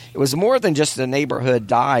Garden. It was more than just a neighborhood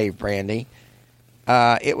dive, Brandy.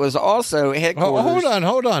 It was also headquarters.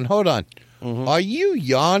 Hold on. Mm-hmm. Are you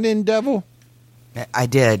yawning, devil? I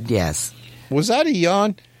did, yes. Was that a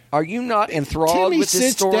yawn? Are you not enthralled Timmy with this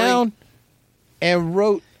sits story? down and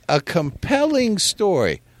wrote a compelling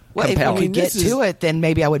story. Well, if Compelling. we could get This is- to it, then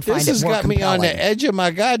maybe I would find This it has more got me on compelling. the edge of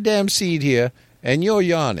my goddamn seat here, and you're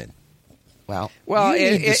yawning. Well, Well,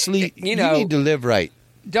 you need to sleep. you know, you need to live right.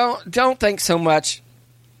 don't think so much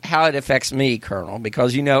how it affects me, Colonel,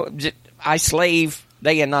 because I slave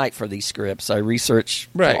day and night for these scripts. I research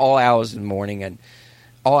Right. all hours of the morning and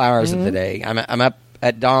all hours of the day. I'm up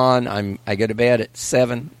at dawn. I go to bed at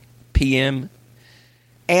 7 p.m.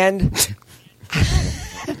 and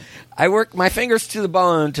I work my fingers to the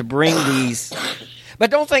bone to bring these. But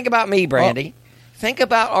don't think about me, Brandy. Think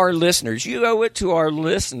about our listeners. You owe it to our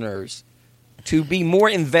listeners to be more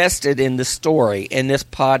invested in the story in this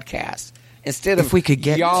podcast instead of if we could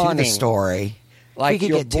get yawning, to the story, like if we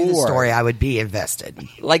you're could get to the bored. story, I would be invested.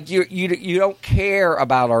 Like you don't care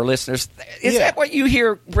about our listeners. Is Yeah. that what you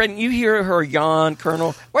hear, Brendan? You hear her yawn,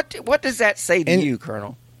 Colonel. What does that say to And- you,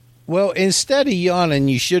 Colonel? Well, instead of yawning,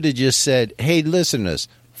 you should have just said, "Hey, listeners,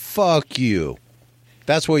 fuck you."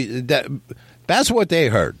 That's what they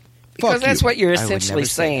heard. Because Fuck that's you. what you're I would essentially never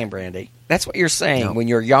say saying, Brandy. That's what you're saying No. when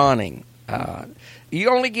you're yawning. You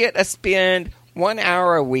only get to spend 1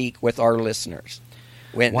 hour a week with our listeners.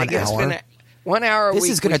 When 1 they get to hour? spend 1 hour a This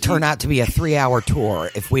week is going to with turn you- out to be a 3-hour tour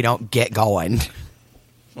if we don't get going.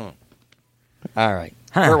 All right.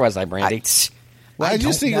 Huh. Where was I, Brandy? Well, I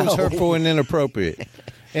just don't think it was know. hurtful and inappropriate.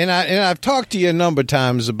 And I've talked to you a number of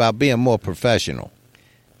times about being more professional.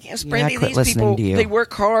 Yes, Yeah, Brandy, I quit these listening people, to you. they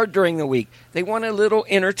work hard during the week. They want a little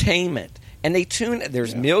entertainment. And they tune.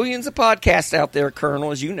 There's millions of podcasts out there,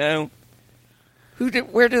 Colonel, as you know.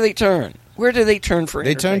 Where do they turn? Where do they turn for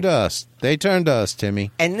They turn to entertainment? us. They turn to us, Timmy.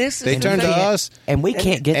 And this is They the turn to thing. us. And we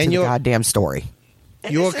can't get to the goddamn story.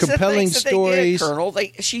 And Your this is the compelling things that stories- they get, Colonel.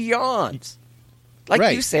 She yawns. Like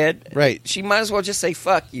Right. you said, Right. She might as well just say,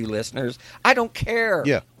 fuck you, listeners. I don't care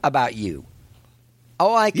Yeah. about you.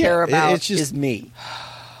 All I care about it's just- is me.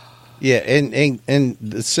 Yeah, and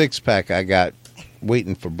the 6-pack I got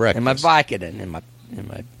waiting for breakfast. And my Vicodin. And my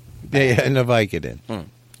Yeah, and the Vicodin.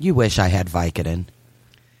 You wish I had Vicodin.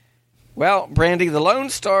 Well, Brandy, the Lone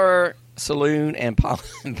Star Saloon and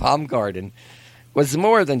Palm Garden was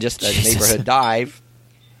more than just a Jesus. neighborhood dive.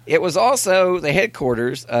 It was also the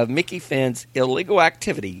headquarters of Mickey Finn's illegal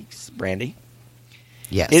activities, Brandy.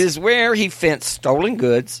 Yes. It is where he fenced stolen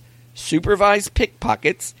goods, supervised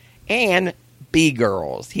pickpockets, and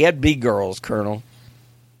B-girls. He had B-girls, Colonel,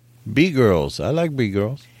 B-girls. I like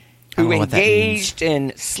B-girls. I don't who know what that engaged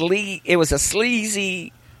in it was a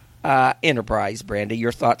sleazy enterprise, Brandy.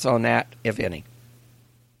 Your thoughts on that, if any?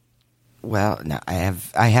 Well, no,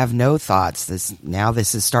 I have no thoughts. This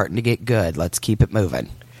is starting to get good. Let's keep it moving.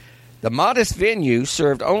 The modest venue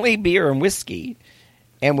served only beer and whiskey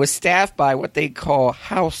and was staffed by what they call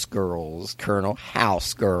house girls, Colonel.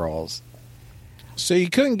 House girls. So you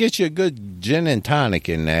couldn't get you a good gin and tonic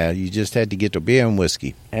in there. You just had to get the beer and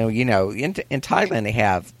whiskey. And, you know, in Thailand they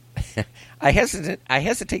have... I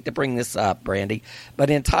hesitate to bring this up, Brandy, but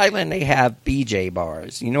in Thailand they have BJ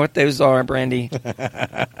bars. You know what those are, Brandy?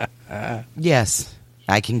 Yes,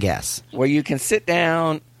 I can guess. Where you can sit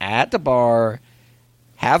down at the bar,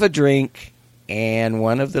 have a drink, and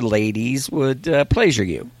one of the ladies would pleasure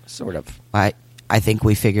you, sort of. I think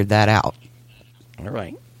we figured that out. All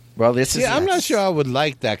right. Well, this is... Yeah, I'm not sure I would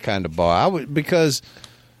like that kind of bar. I would, because,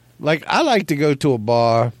 like, I like to go to a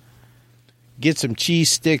bar, get some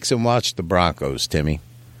cheese sticks, and watch the Broncos, Timmy.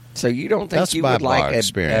 So you don't think That's you my would like bar a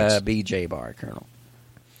experience. BJ bar, Colonel?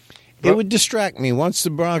 It would distract me. Once the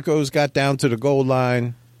Broncos got down to the goal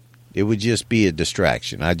line, it would just be a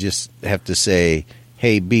distraction. I just have to say,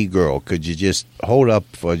 hey, B-girl, could you just hold up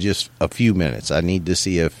for just a few minutes? I need to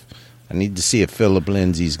see if Philip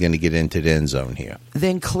Lindsay's going to get into the end zone here.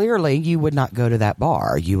 Then clearly you would not go to that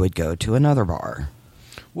bar. You would go to another bar.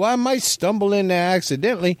 Well, I might stumble in there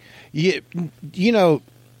accidentally. You know,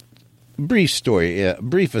 brief story,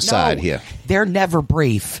 brief aside No, here. They're never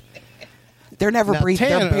brief. They're never Now, brief.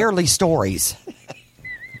 Tanner- They're barely stories.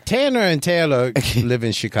 Tanner and Taylor live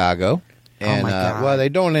in Chicago. And, my God. well, they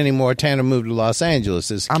don't anymore. Tanner moved to Los Angeles.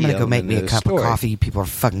 This is I'm key going to go make element me a the cup story. of coffee. You people are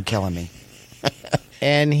fucking killing me.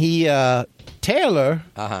 And Taylor,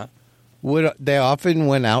 they often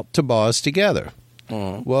went out to bars together.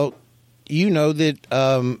 Well, you know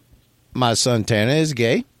that my son Tanner is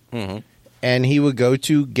gay, and he would go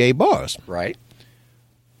to gay bars. Right.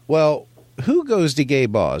 Well, who goes to gay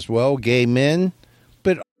bars? Well, gay men,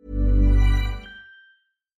 but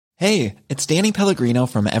Hey, it's Danny Pellegrino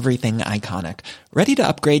from Everything Iconic. Ready to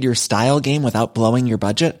upgrade your style game without blowing your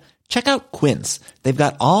budget? Check out Quince. They've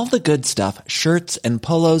got all the good stuff, shirts and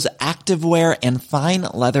polos, activewear, and fine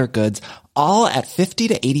leather goods, all at 50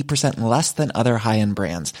 to 80% less than other high-end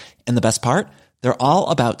brands. And the best part? They're all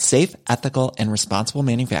about safe, ethical, and responsible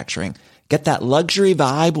manufacturing. Get that luxury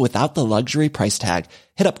vibe without the luxury price tag.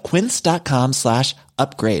 Hit up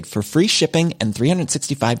quince.com/upgrade for free shipping and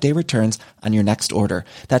 365-day returns on your next order.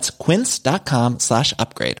 That's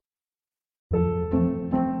quince.com/upgrade.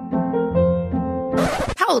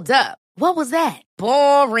 Hold up. What was that?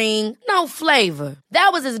 Boring. No flavor. That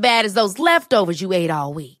was as bad as those leftovers you ate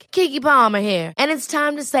all week. Keke Palmer here. And it's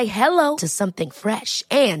time to say hello to something fresh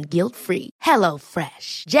and guilt-free. Hello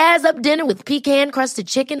Fresh. Jazz up dinner with pecan-crusted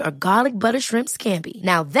chicken or garlic butter shrimp scampi.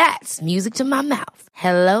 Now that's music to my mouth.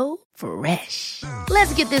 Hello Fresh.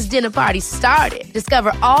 Let's get this dinner party started.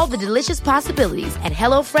 Discover all the delicious possibilities at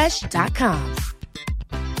HelloFresh.com.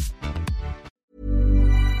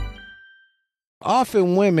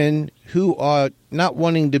 often women who are not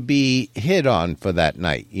wanting to be hit on for that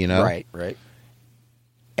night, you know? Right.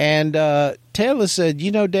 And Taylor said,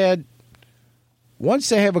 you know, Dad, once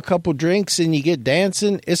they have a couple drinks and you get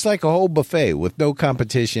dancing, it's like a whole buffet with no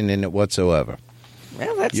competition in it whatsoever.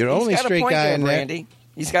 Well, that's You're the he's only got a straight point guy there, in there. Randy.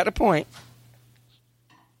 He's got a point.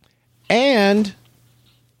 And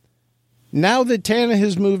now that Tanner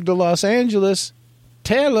has moved to Los Angeles,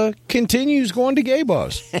 Taylor continues going to gay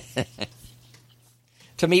bars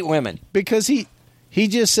To meet women. because he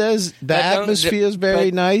just says the atmosphere is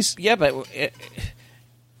very nice. Yeah, but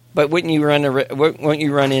wouldn't you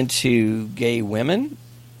run into gay women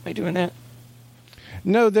by doing that?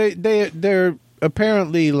 No, they're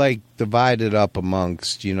apparently like divided up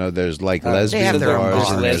amongst, you know, there's like lesbian have their own bars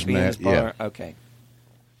bar. and there's lesbians yeah. bar. Okay.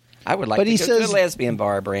 I would like But to he go to says- the lesbian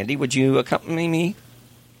bar, Brandy. Would you accompany me?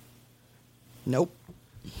 Nope.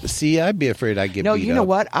 See, I'd be afraid I'd get No, beat you know up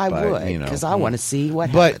what? I by, would, because I want to see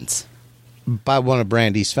what But- happens. by one of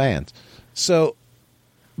Brandy's fans. So,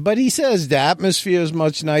 but he says the atmosphere is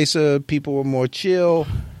much nicer. People were more chill,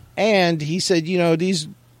 and he said,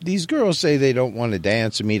 these girls say they don't want to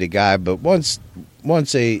dance or meet a guy, but once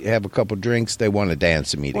they have a couple drinks, they want to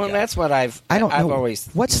dance and meet a Well, guy. that's what I've know. always.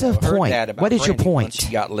 What's the heard point? that about What is your Brandy. point? Once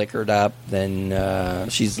she got liquored up, then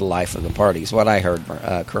she's the life of the party. Is what I heard,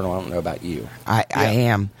 Colonel. I don't know about you. I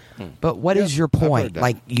am. But what is your I've heard point? that.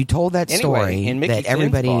 Like, you told that Anyway, story in Mickey that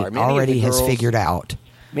everybody Ben's bar, many of the already has girls- figured out.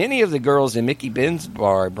 Many of the girls in Mickey Ben's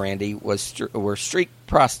bar, Brandy, were street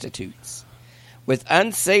prostitutes with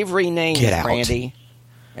unsavory names, Get out. Brandy.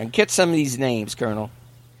 And get some of these names, Colonel.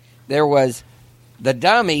 There was the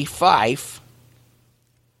dummy Fife.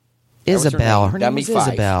 That was her Isabel. name, Her name Dummy was Fife.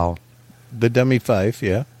 Isabel. the dummy fife,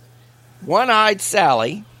 yeah. One-eyed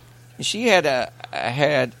Sally. She had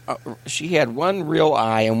she had one real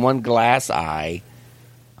eye and one glass eye.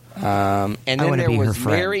 And then wanna there be her was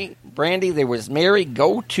friend. Mary Brandy. There was Mary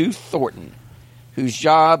Go-To Thornton, whose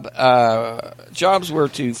jobs were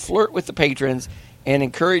to flirt with the patrons and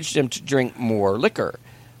encourage them to drink more liquor.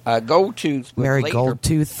 Go-To Mary later,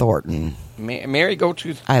 Goldtooth Thornton. Mary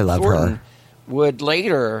Go-To I love Thornton her. would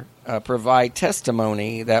later provide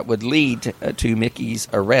testimony that would lead to Mickey's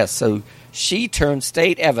arrest. So she turned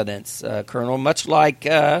state evidence, Colonel, much like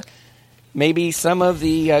maybe some of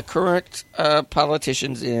the current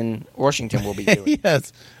politicians in Washington will be doing.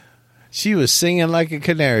 Yes. She was singing like a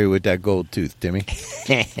canary with that gold tooth, Timmy.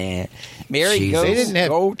 Mary Jesus. They didn't have-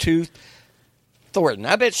 Go-To Thornton.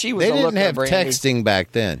 I bet she was They a didn't looker, have Brandy. texting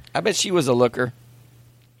back then. I bet she was a looker.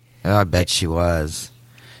 Oh, I bet she was.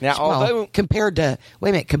 Now, Well, although compared to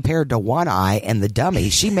One Eye and the dummy,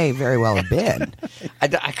 she may very well have been.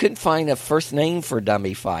 I couldn't find a first name for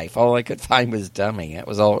Dummy Fife. All I could find was Dummy. That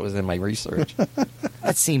was all it was in my research.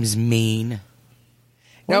 That seems mean.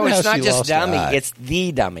 No, Wonder it's how not she just lost her Dummy. eye. It's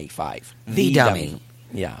the Dummy Fife. The Dummy.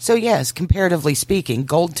 Yeah. So yes, comparatively speaking,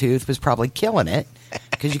 Goldtooth was probably killing it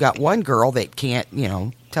because you got one girl that can't,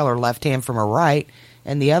 tell her left hand from her right,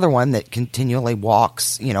 and the other one that continually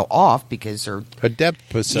walks, off because her. Her depth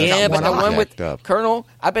perception Yeah, but was the one with jacked up. Colonel,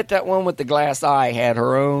 I bet that one with the glass eye had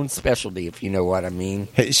her own specialty, if you know what I mean.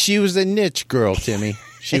 Hey, she was a niche girl, Timmy.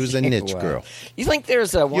 She was a niche Wow. girl. You think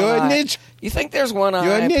there's a one You're a eye? niche- You think there's one eye?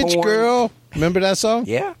 You're a niche porn? girl. Remember that song?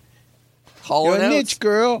 Yeah. Hall You're and a Oates. niche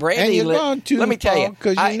girl, Brandy, and you're gone too let me tell you, far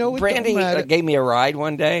 'cause you know it don't Brandy matter. gave me a ride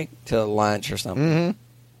one day to lunch or something. Mm-hmm.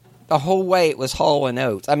 The whole way it was Hall and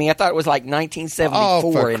Oates. I mean, I thought it was like 1974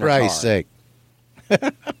 Oh, for in Christ's a car.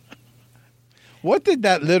 sake. What did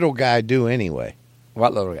that little guy do anyway?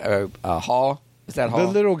 What little Hall? Is that Hall? The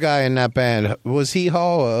little guy in that band, was he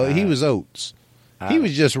Hall? He was Oates. He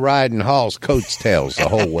was just riding Hall's coattails the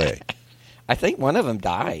whole way. I think one of them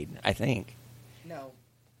died. I think No.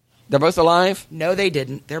 they're both alive. No, they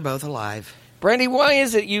didn't. They're both alive. Brandy, why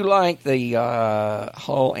is it you like the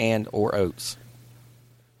Hall and or Oates?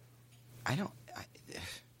 I don't.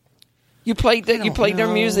 You played don't their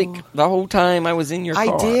know. music the whole time I was in your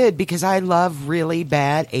car. I did because I love really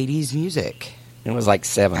bad '80s music. It was like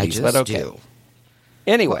 70s, I just but okay. do.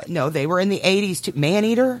 Anyway, No, they were in the '80s too.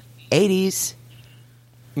 Maneater, '80s.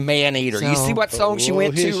 Maneater. You So- see what song she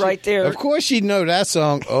went here to right there? Of course she'd know that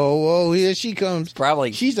song. Oh, here she comes.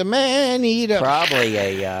 Probably, She's a man eater.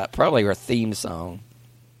 probably her theme song.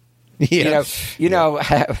 Yeah. You know,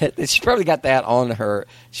 she probably got that on her.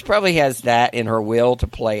 She probably has that in her will to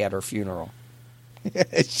play at her funeral. Ooh, I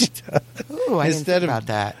didn't Instead think of- about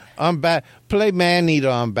that. Play man eater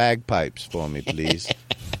on bagpipes for me, please.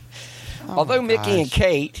 Although my Mickey and gosh.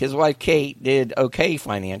 Kate, his wife Kate, did okay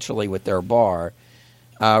financially with their bar,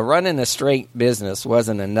 running a straight business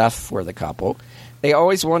wasn't enough for the couple. They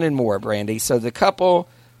always wanted more, Brandy. So the couple,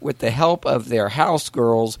 with the help of their house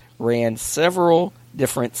girls, ran several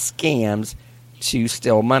different scams to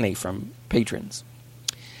steal money from patrons.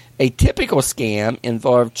 A typical scam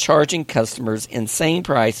involved charging customers insane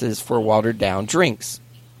prices for watered-down drinks.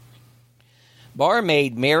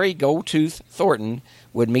 Barmaid Mary Goldtooth Thornton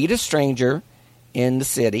would meet a stranger in the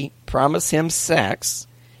city, promise him sex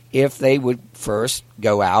if they would first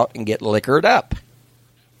go out and get liquored up.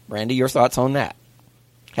 Brandy, your thoughts on that?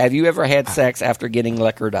 Have you ever had sex after getting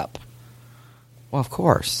liquored up? Well, of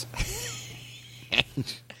course.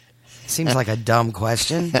 Seems like a dumb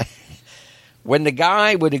question. When the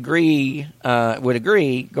guy would agree,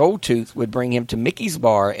 Goldtooth would bring him to Mickey's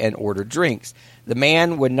bar and order drinks. The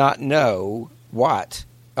man would not know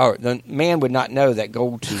the man would not know that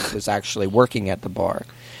Goldtooth was actually working at the bar.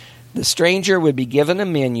 The stranger would be given a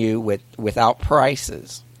menu without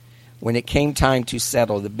prices. When it came time to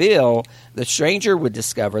settle the bill, the stranger would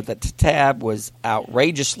discover that the tab was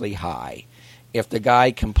outrageously high. If the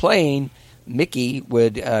guy complained, Mickey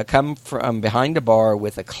would come from behind the bar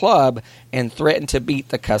with a club and threaten to beat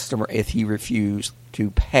the customer if he refused to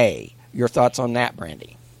pay. Your thoughts on that,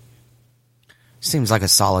 Brandy? Seems like a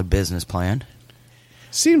solid business plan.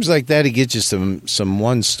 Seems like that'd get you some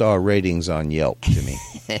 1-star ratings on Yelp to me.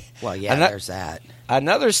 Well, yeah, there's that.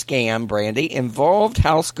 Another scam, Brandy, involved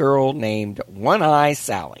house girl named One-Eye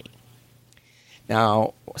Sally.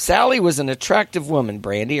 Now, Sally was an attractive woman,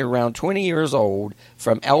 Brandy, around 20 years old,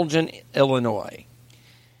 from Elgin, Illinois.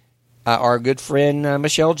 Our good friend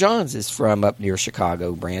Michelle Johns is from up near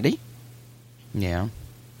Chicago, Brandy. Yeah.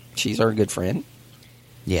 She's our good friend.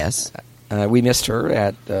 Yes. We missed her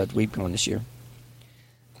at DweebCon this year.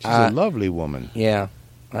 She's a lovely woman. Yeah.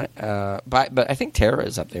 But I think Tara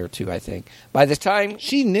is up there, too, I think. By the time...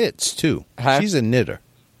 She knits, too. Huh? She's a knitter.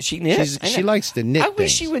 She knits? She likes to knit I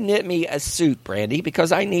wish she would knit me a suit, Brandy,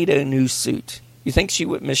 because I need a new suit. You think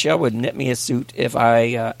Michelle would knit me a suit if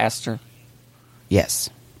I asked her? Yes.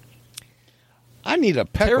 I need a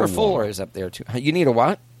pecker Tara warmer. Fuller is up there, too. You need a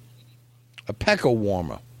what? A pecker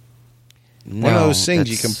warmer. No, One of those things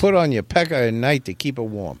you that's- can put on your pecker at night to keep it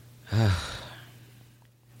warm.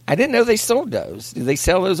 I didn't know they sold those. Do they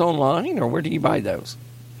sell those online, or where do you buy those?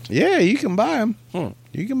 Yeah, you can buy them.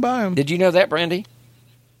 You can buy them. Did you know that, Brandy?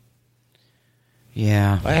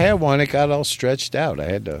 Yeah. I had one. It got all stretched out. I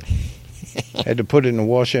had to put it in the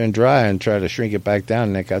washer and dryer and try to shrink it back down,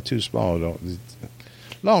 and it got too small.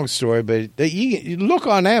 Long story, but you look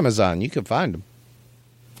on Amazon. You can find them.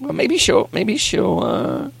 Well, maybe she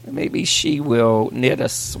will knit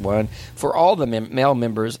us one for all the male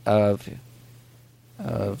members of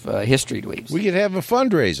History Dweebs. We could have a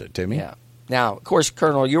fundraiser, Timmy. Yeah. Now, of course,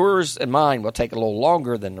 Colonel, yours and mine will take a little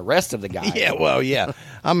longer than the rest of the guys. Yeah, well, yeah.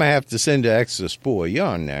 I'm going to have to send an extra spool of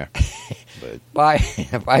yarn there. But By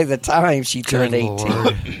the time she turned Good 18.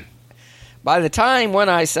 Lord. By the time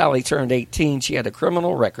One-Eye Sally turned 18, she had a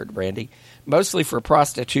criminal record, Brandy, mostly for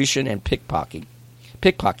prostitution and pickpocketing.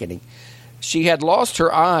 She had lost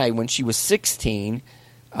her eye when she was 16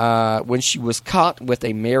 when she was caught with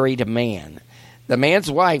a married man. The man's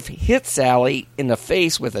wife hit Sally in the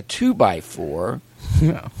face with a 2x4.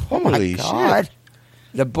 holy God. shit.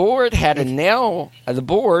 The board had a nail.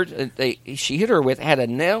 She hit her with had a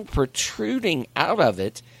nail protruding out of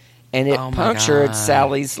it, and it Oh, my punctured God.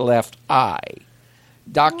 Sally's left eye.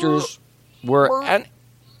 Doctors were.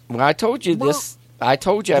 I told you this. I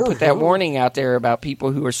told you I put that warning out there about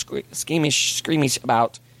people who are screaming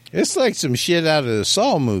about. It's like some shit out of the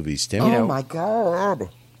Saw movies, Timmy. Oh, my God.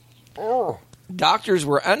 Doctors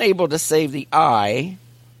were unable to save the eye,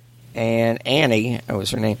 and Annie, what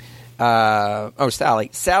was her name? Sally.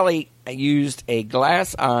 Sally used a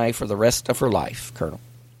glass eye for the rest of her life, Colonel.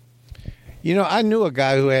 You know, I knew a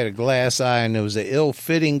guy who had a glass eye, and it was an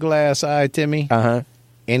ill-fitting glass eye, Timmy. Uh-huh.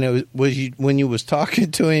 And it was when you was talking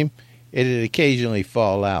to him, it'd occasionally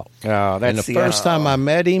fall out. Oh, And the first time I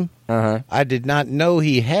met him, Uh-huh. I did not know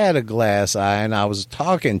he had a glass eye, and I was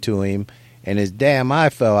talking to him, and his damn eye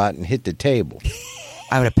fell out and hit the table.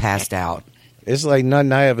 I would have passed out. It's like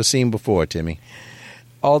nothing I ever seen before, Timmy.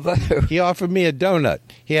 Although He offered me a donut.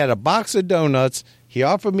 He had a box of donuts. He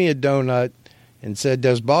offered me a donut and said,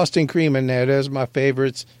 "There's Boston cream in there. There's my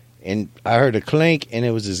favorites." And I heard a clink, and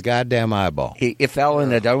it was his goddamn eyeball. it fell in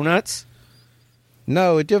the donuts,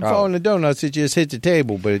 No, it didn't Oh. fall in the donuts. It just hit the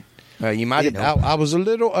table. But you might have. I was a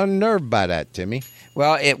little unnerved by that, Timmy.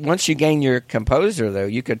 Well, once you gain your composure, though,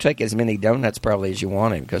 you could take as many donuts probably as you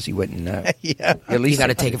wanted because he wouldn't know. Yeah. At You least got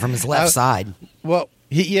to take it from his left side. Well,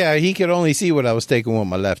 he could only see what I was taking with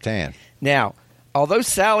my left hand. Now, although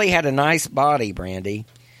Sally had a nice body, Brandy,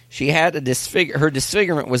 she had her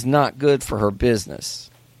disfigurement was not good for her business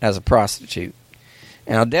as a prostitute.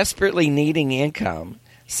 Now, desperately needing income,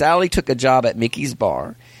 Sally took a job at Mickey's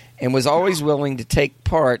Bar and was always willing to take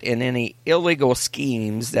part in any illegal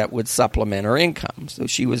schemes that would supplement her income. So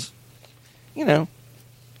she was,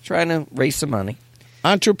 trying to raise some money.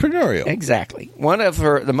 Entrepreneurial. Exactly. One of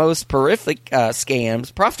the most prolific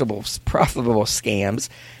scams, profitable scams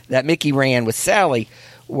that Mickey ran with Sally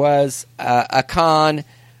was a con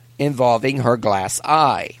involving her glass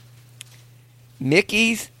eye.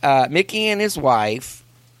 Mickey and his wife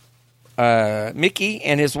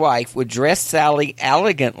would dress Sally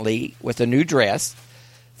elegantly with a new dress,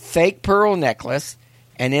 fake pearl necklace,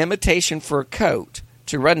 and imitation fur coat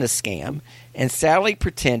to run the scam, and Sally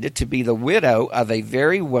pretended to be the widow of a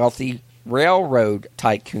very wealthy railroad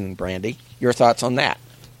tycoon, Brandy. Your thoughts on that?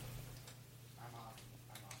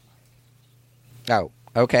 Oh,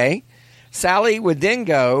 okay. Sally would then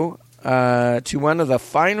go to one of the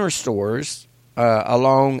finer stores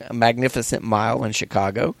along Magnificent Mile in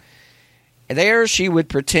Chicago. There she would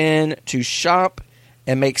pretend to shop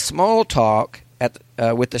and make small talk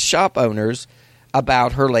with the shop owners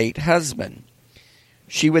about her late husband.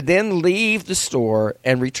 She would then leave the store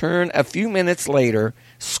and return a few minutes later,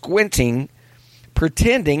 squinting,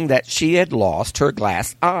 pretending that she had lost her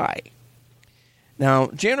glass eye. Now,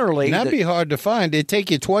 generally... That'd be hard to find. It'd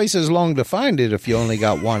take you twice as long to find it if you only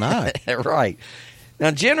got one eye. Right.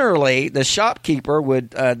 Now, generally, the shopkeeper would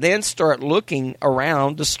then start looking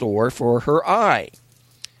around the store for her eye.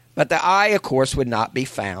 But the eye, of course, would not be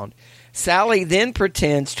found. Sally then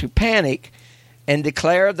pretends to panic and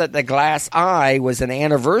declare that the glass eye was an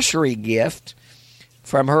anniversary gift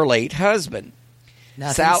from her late husband.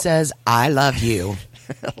 Nothing says, I love you,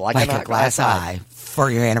 like a glass eye for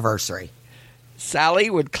your anniversary. Sally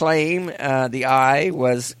would claim the eye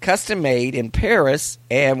was custom made in Paris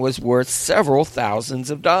and was worth several thousands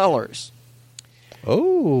of dollars.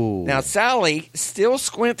 Oh. Now, Sally, still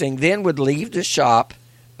squinting, then would leave the shop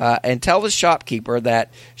and tell the shopkeeper that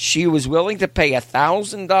she was willing to pay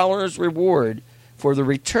 $1,000 reward for the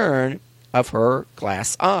return of her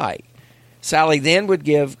glass eye. Sally then would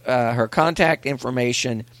give her contact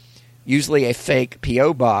information, usually a fake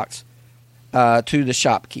P.O. box, to the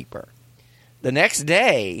shopkeeper. The next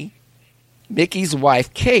day, Mickey's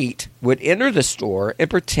wife, Kate, would enter the store and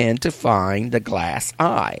pretend to find the glass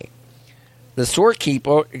eye. The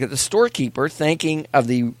storekeeper, thinking of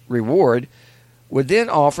the reward, would then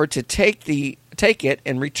offer to take it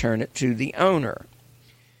and return it to the owner.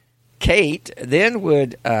 Kate then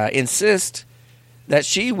would insist that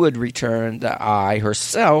she would return the eye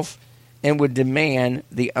herself and would demand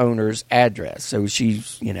the owner's address. So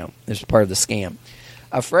she's, this is part of the scam.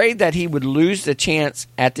 Afraid that he would lose the chance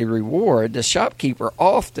at the reward, the shopkeeper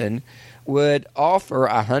often would offer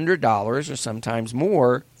 $100 or sometimes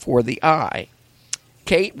more for the eye.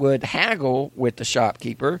 Kate would haggle with the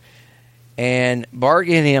shopkeeper and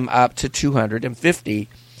bargain him up to $250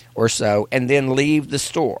 or so and then leave the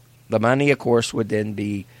store. The money, of course, would then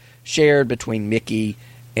be shared between Mickey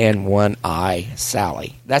and One-Eye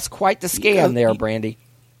Sally. That's quite the scam there, Brandy.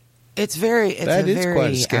 That is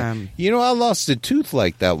quite a scam. I lost a tooth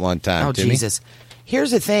like that one time. Oh, Timmy. Jesus.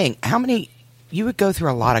 Here's the thing. You would go through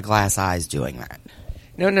a lot of glass eyes doing that.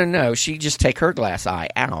 No. She'd just take her glass eye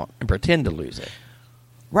out and pretend to lose it.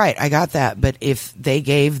 Right, I got that. But if they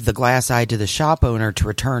gave the glass eye to the shop owner to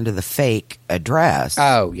return to the fake address...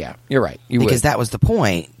 Oh, yeah. You're right. Because that was the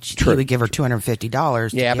point. True. He would give her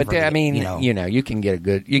 $250. Yeah, but you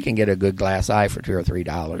can get a good glass eye for $2 or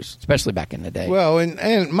 $3, especially back in the day. Well,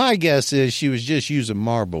 and my guess is she was just using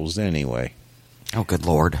marbles anyway. Oh, good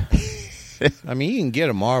Lord. I mean, you can get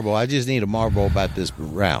a marble. I just need a marble about this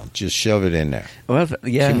round. Just shove it in there. Well,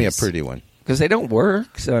 yeah. Give me a pretty one. Because they don't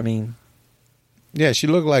work, so I mean... Yeah, she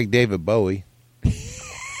looked like David Bowie.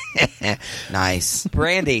 Nice.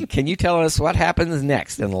 Brandy, can you tell us what happens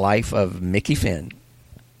next in the life of Mickey Finn?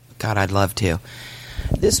 God, I'd love to.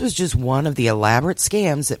 This was just one of the elaborate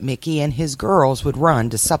scams that Mickey and his girls would run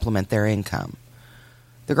to supplement their income.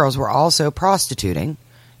 The girls were also prostituting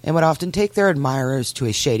and would often take their admirers to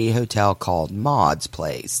a shady hotel called Maud's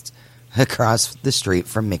Place across the street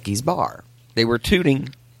from Mickey's bar. They were tooting.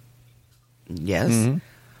 Yes. Mm-hmm.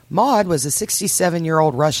 Maud was a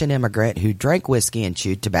 67-year-old Russian immigrant who drank whiskey and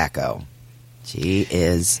chewed tobacco. She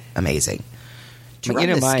is amazing.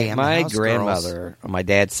 My grandmother on my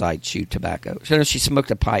dad's side chewed tobacco. So she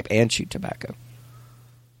smoked a pipe and chewed tobacco.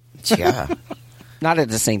 Yeah. Not at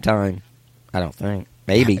the same time, I don't think.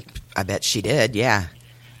 Maybe. I bet she did, yeah.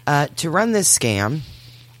 To run this scam,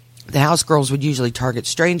 the house girls would usually target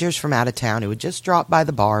strangers from out of town who would just drop by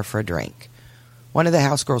the bar for a drink. One of the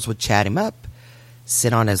house girls would chat him up,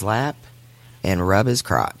 sit on his lap, and rub his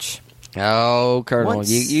crotch. Oh, Colonel,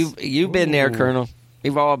 you've been there, Colonel.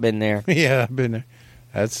 We've all been there. Yeah, I've been there.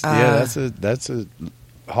 That's a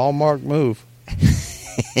hallmark move.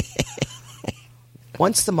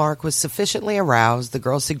 Once the mark was sufficiently aroused, the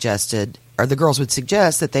girls would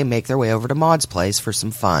suggest that they make their way over to Maud's place for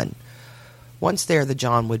some fun. Once there, the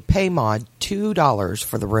John would pay Maud $2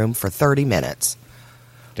 for the room for 30 minutes.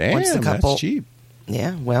 Damn, that's cheap.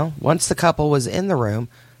 Yeah, well, once the couple was in the room,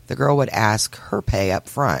 the girl would ask her pay up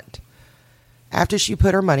front. After she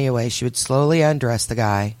put her money away, she would slowly undress the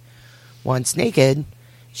guy. Once naked,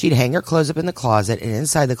 she'd hang her clothes up in the closet, and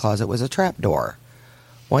inside the closet was a trapdoor.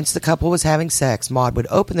 Once the couple was having sex, Maud would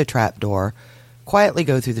open the trapdoor, quietly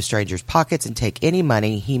go through the stranger's pockets, and take any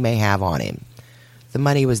money he may have on him. The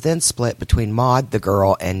money was then split between Maud, the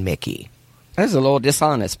girl, and Mickey. That's a little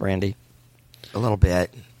dishonest, Brandy. a little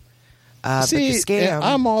bit. See, but the scam,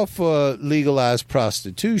 I'm all for legalized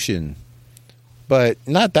prostitution, but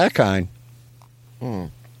not that kind.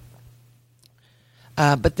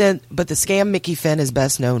 But the scam Mickey Finn is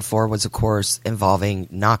best known for was, of course, involving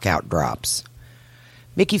knockout drops.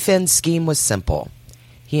 Mickey Finn's scheme was simple.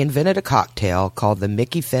 He invented a cocktail called the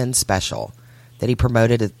Mickey Finn Special that he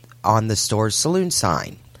promoted on the store's saloon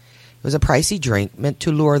sign. It was a pricey drink meant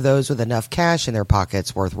to lure those with enough cash in their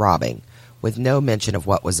pockets worth robbing, with no mention of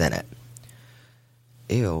what was in it.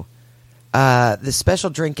 Ew. The special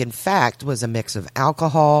drink, in fact, was a mix of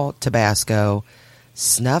alcohol, Tabasco,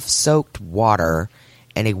 snuff-soaked water,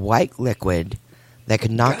 and a white liquid that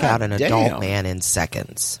could knock out an adult man in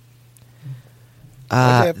seconds.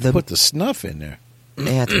 Why'd they have to put the snuff in there?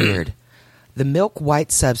 Yeah, it's weird. The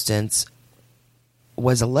milk-white substance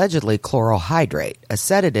was allegedly chloral hydrate, a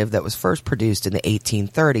sedative that was first produced in the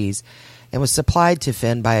 1830s and was supplied to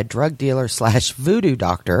Finn by a drug dealer / voodoo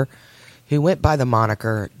doctor who went by the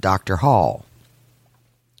moniker Dr. Hall.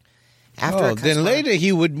 Then later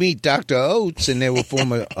he would meet Dr. Oates and they would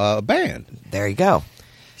form a band. There you go.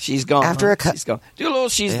 She's gone. She's gone. Do a little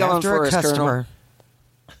she's gone for us, Colonel.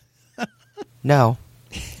 No,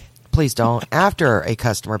 please don't. After a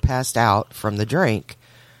customer passed out from the drink,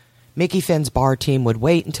 Mickey Finn's bar team would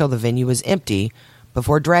wait until the venue was empty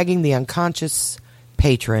before dragging the unconscious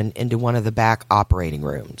patron into one of the back operating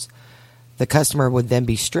rooms. The customer would then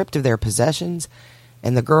be stripped of their possessions,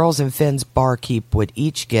 and the girls in Finn's barkeep would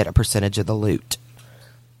each get a percentage of the loot.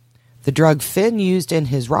 The drug Finn used in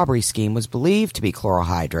his robbery scheme was believed to be chloral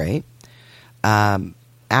hydrate.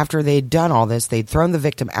 After they'd done all this, they'd thrown the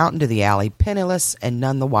victim out into the alley, penniless and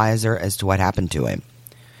none the wiser as to what happened to him.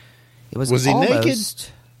 Was he naked?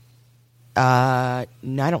 No, I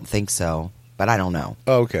don't think so, but I don't know.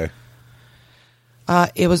 Oh, okay.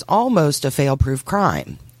 It was almost a fail-proof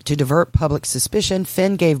crime. To divert public suspicion,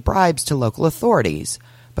 Finn gave bribes to local authorities,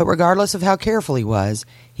 but regardless of how careful he was,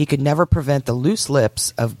 he could never prevent the loose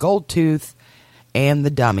lips of Goldtooth and the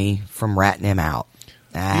dummy from ratting him out.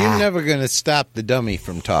 You're never going to stop the dummy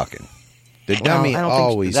from talking. The dummy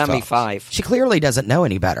always talks. Dummy 5. She clearly doesn't know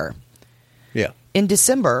any better. Yeah. In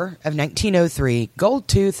December of 1903,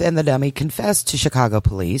 Goldtooth and the dummy confessed to Chicago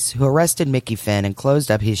police, who arrested Mickey Finn and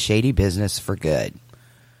closed up his shady business for good.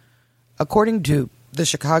 According to the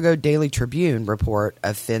Chicago Daily Tribune report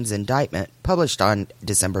of Finn's indictment, published on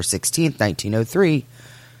December 16, 1903,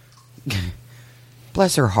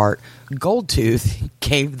 bless her heart, Goldtooth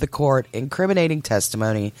gave the court incriminating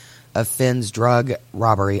testimony of Finn's drug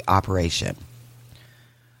robbery operation.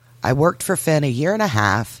 I worked for Finn a year and a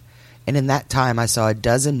half, and in that time I saw a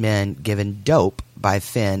dozen men given dope by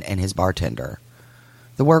Finn and his bartender.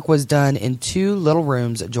 The work was done in 2 little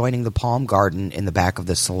rooms adjoining the Palm Garden in the back of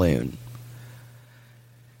the saloon.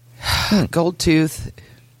 Goldtooth,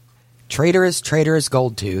 traitorous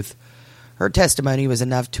Goldtooth, her testimony was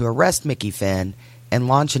enough to arrest Mickey Finn and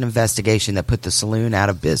launch an investigation that put the saloon out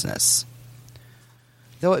of business.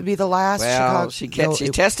 Though it would be the last she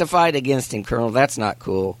testified against him, Colonel. That's not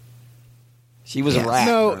cool. She was a rat.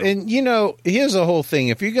 No, and here's the whole thing.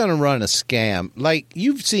 If you're going to run a scam, like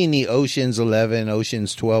you've seen the Ocean's 11,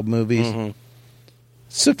 Ocean's 12 movies,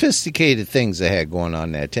 sophisticated things they had going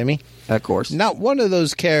on there, Timmy. Of course. Not one of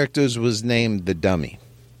those characters was named the dummy.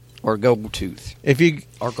 Or Goldtooth. If you're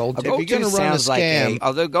going to run a scam,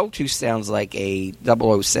 although Goldtooth sounds like a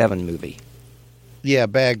 007 movie. Yeah,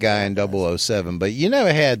 bad guy in 007, but you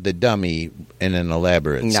never had the dummy in an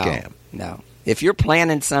elaborate scam. No. If you're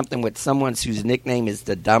planning something with someone whose nickname is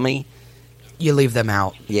the dummy, you leave them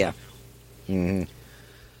out. Yeah. Mm-hmm.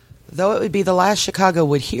 Though it would be the last Chicago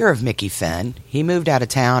would hear of Mickey Finn, he moved out of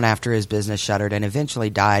town after his business shuttered and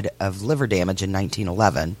eventually died of liver damage in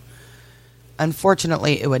 1911.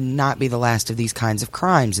 Unfortunately, it would not be the last of these kinds of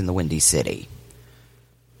crimes in the Windy City.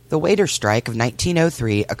 The waiter strike of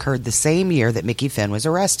 1903 occurred the same year that Mickey Finn was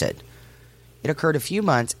arrested. It occurred a few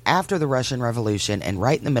months after the Russian Revolution and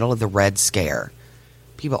right in the middle of the Red Scare.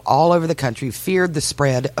 People all over the country feared the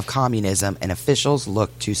spread of communism, and officials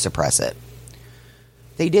looked to suppress it.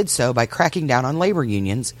 They did so by cracking down on labor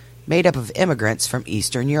unions made up of immigrants from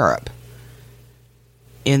Eastern Europe.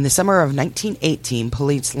 In the summer of 1918,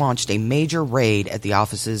 police launched a major raid at the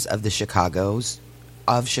offices of Chicago's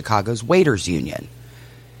Waiters Union.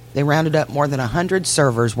 They rounded up more than 100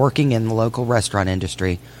 servers working in the local restaurant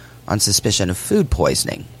industry on suspicion of food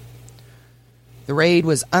poisoning. The raid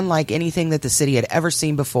was unlike anything that the city had ever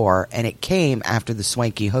seen before, and it came after the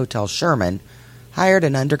swanky Hotel Sherman hired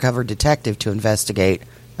an undercover detective to investigate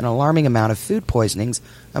an alarming amount of food poisonings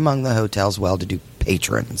among the hotel's well-to-do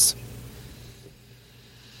patrons.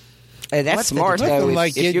 That's What's the smart though. Nothing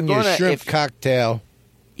like if you're getting your gonna, shrimp cocktail.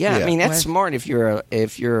 yeah, Yeah. I mean that's Well- smart if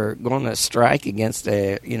you're going to strike against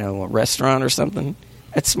a restaurant or something.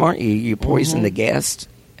 That's smart. You poison the guest.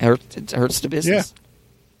 It hurts the business.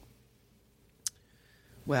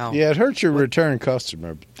 Well, Yeah, it hurts your return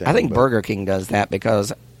customer. I think but- Burger King does that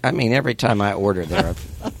because I mean every time I order there.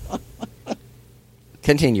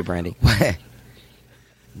 Continue, Brandy.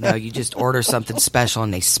 no, you just order something special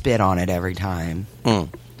and they spit on it every time. Mm.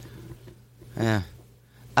 Yeah.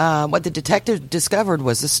 What the detective discovered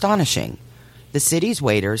was astonishing. The city's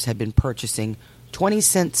waiters had been purchasing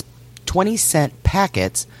 20-cent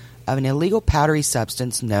packets of an illegal powdery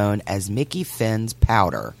substance known as Mickey Finn's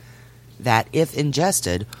powder that, if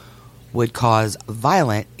ingested, would cause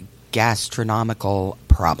violent gastronomical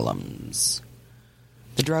problems.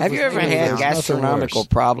 The drug Have was you ever illegal. had There's nothing gastronomical worse.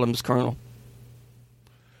 problems, Colonel?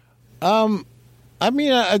 I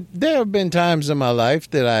mean, there have been times in my life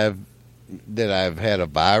that I've had a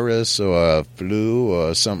virus or a flu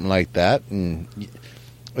or something like that, and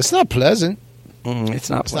it's not pleasant. It's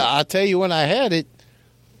not. So I'll tell you when I had it,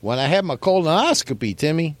 when I had my colonoscopy,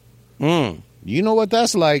 Timmy. You know what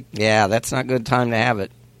that's like. Yeah, that's not a good time to have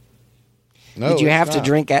it. No, Did you it's have to not.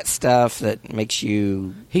 drink that stuff that makes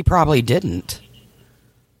you? He probably didn't.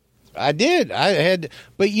 I did. I had,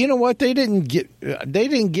 but you know what? They didn't give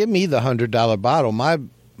me the $100 bottle.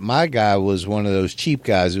 My guy was one of those cheap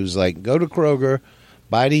guys who was like, go to Kroger,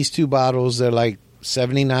 buy these 2 bottles. They're like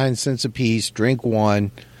 79 cents a piece. Drink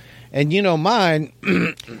one, and mine.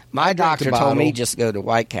 My doctor the told me bottle. just go to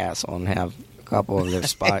White Castle and have a couple of their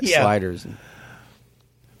Yeah. sliders.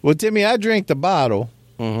 Well, Timmy, I drank the bottle,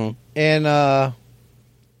 and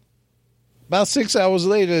about 6 hours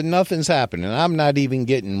later, nothing's happening. I'm not even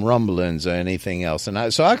getting rumblings or anything else.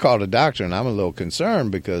 And so I called a doctor, and I'm a little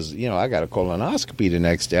concerned because I got a colonoscopy the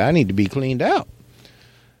next day. I need to be cleaned out.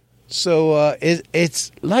 So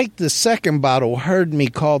it's like the second bottle heard me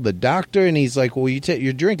call the doctor, and he's like, "Well,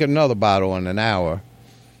 you're drinking another bottle in an hour."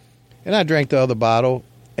 And I drank the other bottle,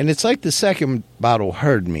 and it's like the second bottle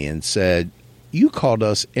heard me and said, "You called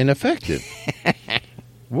us ineffective.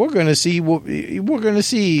 We're going to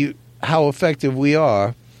see how effective we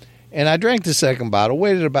are." And I drank the second bottle,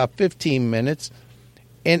 waited about 15 minutes,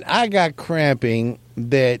 and I got cramping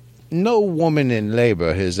that no woman in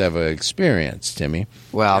labor has ever experienced, Timmy.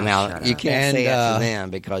 Well, Oh, now shut you up. can't say And, that to them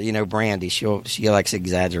because Brandy, she likes to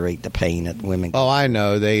exaggerate the pain that women. Oh, I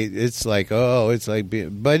know. But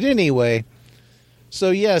anyway,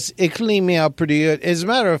 so yes, it cleaned me out pretty good. As a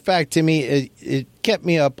matter of fact, Timmy, it kept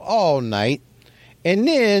me up all night. And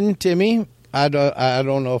then, Timmy, I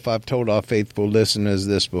don't know if I've told our faithful listeners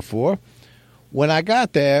this before. When I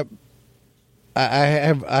got there, I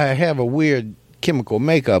have a weird chemical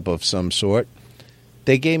makeup of some sort.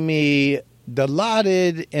 They gave me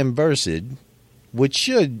Dilaudid and Versed, which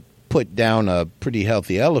should put down a pretty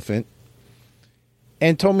healthy elephant,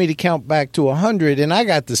 and told me to count back to 100, and I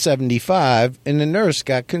got to 75, and the nurse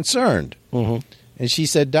got concerned. And she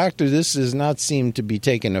said, "Doctor, this does not seem to be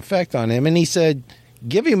taking effect on him." And he said,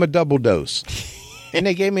 "Give him a double dose." And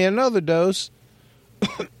they gave me another dose,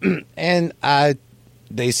 and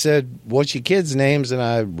they said, "What's your kids' names?" And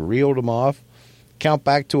I reeled them off. Count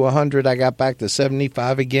back to 100. I got back to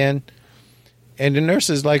 75 again. And the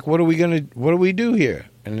nurse is like, what do we do here?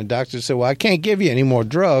 And the doctor said, "Well, I can't give you any more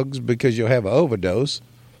drugs because you'll have an overdose.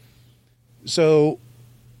 So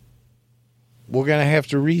we're going to have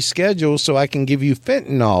to reschedule so I can give you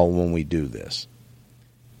fentanyl when we do this."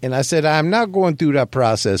 And I said, "I'm not going through that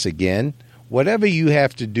process again. Whatever you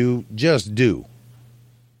have to do, just do."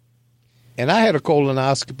 And I had a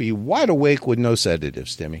colonoscopy wide awake with no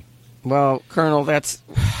sedatives, Timmy. Well, Colonel, that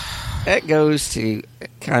goes to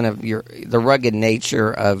kind of the rugged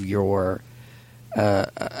nature of your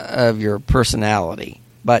personality.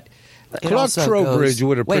 But It Clark also Trowbridge goes-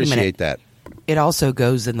 would wait a minute. appreciate that. It also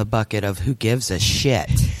goes in the bucket of who gives a shit.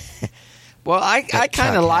 well, I Chuck kind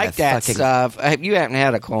had of a like that fucking- stuff. You haven't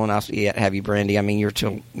had a colonoscopy yet, have you, Brandy? I mean, you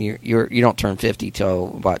don't turn 50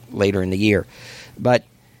 till later in the year, but.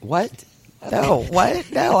 What? No,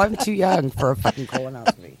 what? No, I'm too young for a fucking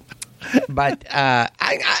colonoscopy. But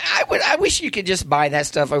I wish you could just buy that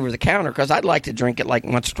stuff over the counter because I'd like to drink it like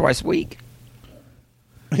once or twice a week.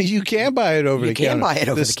 You can buy it over You the counter. can buy it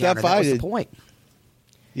over the stuff counter. That was I the did. point.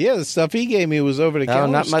 Yeah, the stuff he gave me was over the No,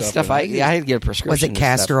 counter. not much stuff. I had to get a prescription. Was it and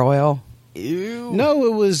castor stuff. oil? Ew. No,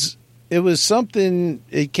 it was something.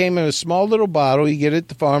 It came in a small little bottle. You get it at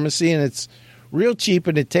the pharmacy, and it's real cheap,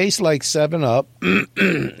 and it tastes like 7-Up.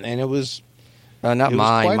 And it was, Not It was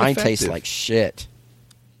mine. quite Mine tastes effective. like shit.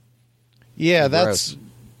 yeah, Gross.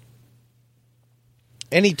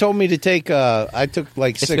 And he told me to take. I took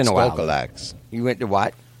like It's 6 been a while. Vocalax. You went to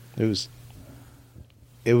what? It was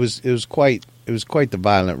quite the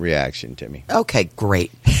violent reaction, Timmy. Okay,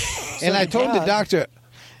 great. And I told the doctor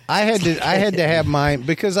I had to have mine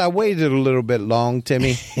because I waited a little bit long,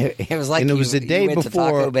 Timmy. It was like And it was you, the day you went before-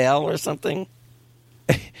 to Taco Bell or something.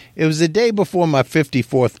 It was the day before my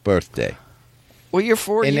 54th birthday. Well, you're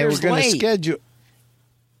 4 And they were years going to late. schedule.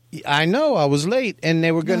 I know I was late, and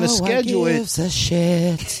they were going to schedule it gives a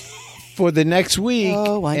shit. for the next week.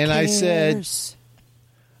 No one and cares.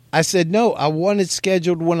 I said no. I want it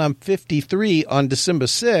scheduled when I'm 53 on December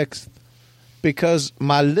 6th because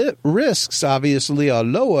my risks obviously are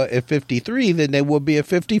lower at 53 than they would be at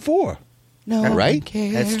 54. No Right? one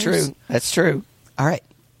cares. That's true. That's true. All right.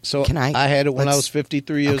 So Can I- had it when I let's- was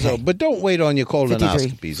 53 years okay. old. But don't wait on your 53.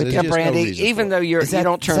 colonoscopies. There's Yeah, just Brandy. no reason Even for though it. you Is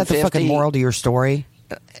don't turn is that the 50, fucking moral to your story?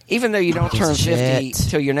 even though you don't turn 50 Shit.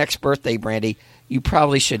 till your next birthday, Brandy, you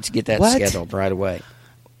probably should get that What? scheduled right away.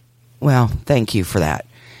 Well, thank you for that.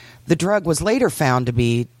 The drug was later found to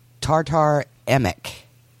be tartar emtic,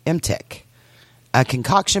 a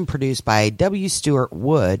concoction produced by W. Stewart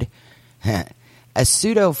Wood, a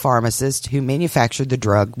pseudo-pharmacist who manufactured the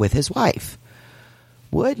drug with his wife.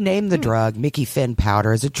 Wood named the drug Mickey Finn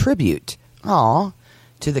powder as a tribute, to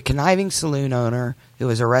the conniving saloon owner who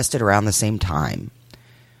was arrested around the same time.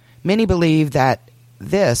 Many believe that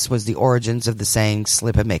this was the origins of the saying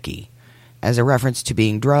 "slip a Mickey," as a reference to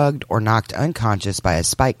being drugged or knocked unconscious by a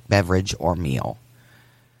spiked beverage or meal.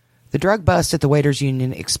 The drug bust at the Waiters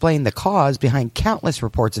Union explained the cause behind countless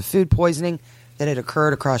reports of food poisoning that had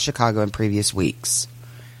occurred across Chicago in previous weeks.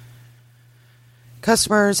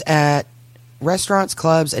 Customers at restaurants,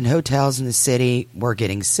 clubs, and hotels in the city were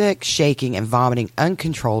getting sick, shaking, and vomiting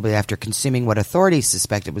uncontrollably after consuming what authorities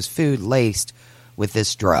suspected was food laced with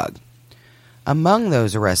this drug. Among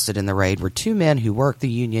those arrested in the raid were 2 men who worked the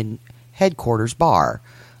union headquarters bar,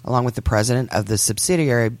 along with the president of the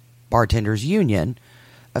subsidiary bartenders union,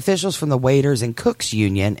 officials from the waiters and cooks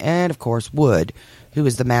union, and of course Wood, who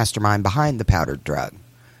is the mastermind behind the powdered drug.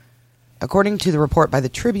 According to the report by the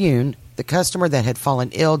Tribune, the customer that had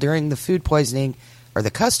fallen ill during the food poisoning, or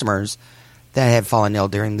the customers that had fallen ill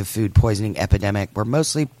during the food poisoning epidemic, were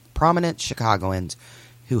mostly prominent Chicagoans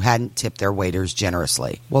who hadn't tipped their waiters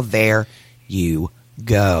generously. Well, there you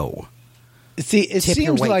go. See, it Tip your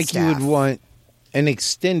seems wait like you would staff. want an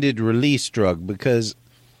extended release drug because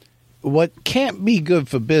what can't be good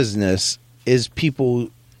for business is people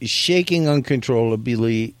shaking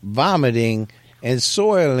uncontrollably, vomiting, and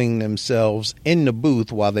soiling themselves in the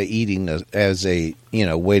booth while they're eating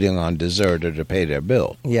waiting on dessert or to pay their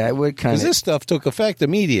bill. Yeah, it would kind Because of. this stuff took effect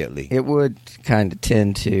immediately. It would kind of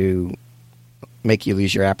tend to make you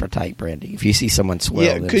lose your appetite, Brandy, if you see someone swell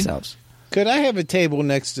Yeah, themselves. Could I have a table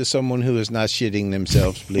next to someone who is not shitting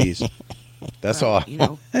themselves, please? That's all.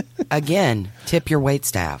 Again, tip your wait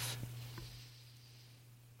staff.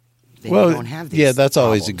 They Well, don't have these yeah, that's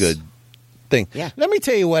always a problems. good thing. Yeah. Let me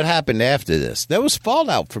tell you what happened after this. There was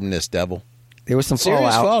fallout from this, Devil. There was some Serious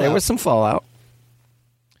fallout. There fallout. was some fallout.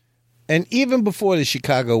 And even before the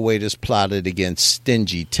Chicago waiters plotted against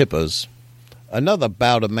stingy tippers, another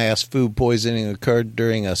bout of mass food poisoning occurred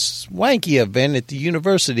during a swanky event at the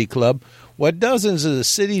University Club where dozens of the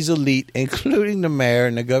city's elite, including the mayor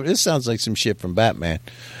and the governor — this sounds like some shit from Batman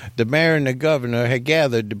 — the mayor and the governor had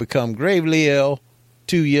gathered to become gravely ill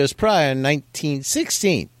 2 years prior in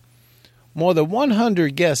 1916. More than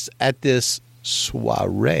 100 guests at this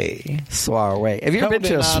soiree. Soiree. Have you ever been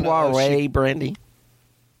to a Held in honor of soiree, Brandy?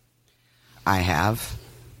 I have.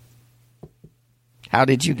 How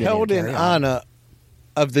did you get Held in Carry on. honor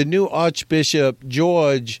of the new Archbishop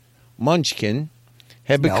George Munchkin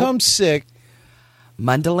had Nope. become sick.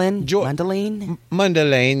 Mundelein? Jo- Mundelein?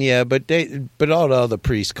 Mundelein, yeah, but all the other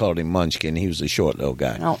priests called him Munchkin. He was a short little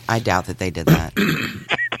guy. No, I doubt that they did that.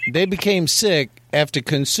 They became sick after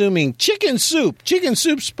consuming chicken soup. Chicken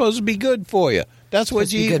soup's supposed to be good for you. That's what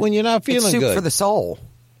Supposed to you be eat good. when you're not It's feeling soup good. for the soul.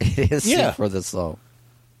 It is Yeah. for the soul.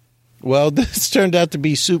 Well, this turned out to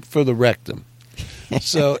be soup for the rectum.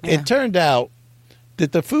 So it turned out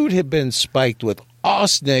that the food had been spiked with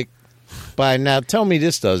arsenic by — now tell me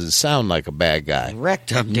this doesn't sound like a bad guy —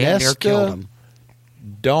 Rectum damn near killed him.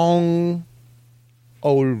 Don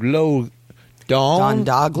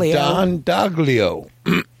Doglio.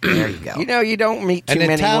 There you go. You know, you don't meet too An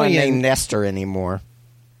many Italian- named Nestor anymore.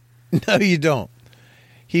 No, you don't.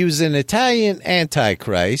 He was an Italian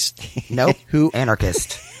antichrist. Nope. Who-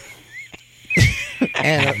 Anarchist.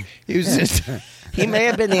 And he was He may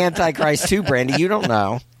have been the Antichrist too, Brandy. You don't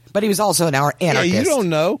know. But he was also an yeah, anarchist. you don't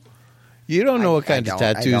know. You don't know what I kind of don't,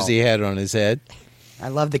 I tattoos don't. he had on his head. I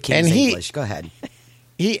love the King's And he- English. Go ahead.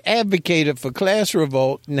 he advocated for class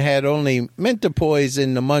revolt and had only meant to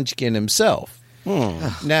poison the Munchkin himself.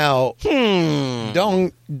 Now,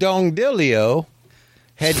 Dong Dilio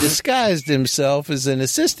had disguised himself as an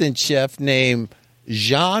assistant chef named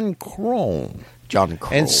Jean Cron.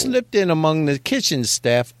 And slipped in among the kitchen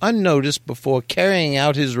staff unnoticed before carrying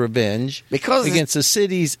out his revenge against the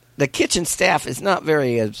city's... The kitchen staff is not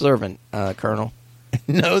very observant, Colonel.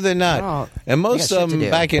 No, they're not. Oh, and most of them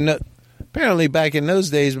apparently back in those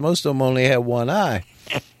days, most of them only had one eye.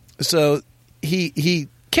 So he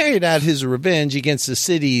carried out his revenge against the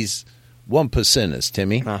city's 1%ers,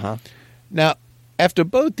 Timmy. Uh-huh. Now, after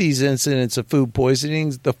both these incidents of food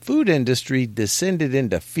poisonings, the food industry descended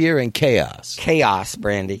into fear and chaos. Chaos,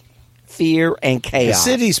 Brandy. Fear and The chaos.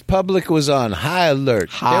 city's public was on high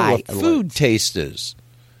alert. There were food tasters.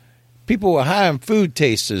 People were hiring food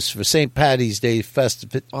tasters for St. Patty's Day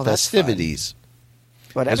festivities.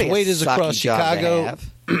 Well, As waiters across Chicago.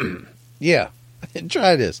 Yeah,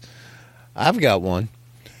 try this. I've got one.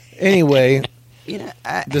 Anyway,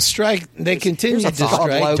 the strike, they continued to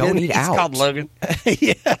strike. Don't eat It's out. called Logan.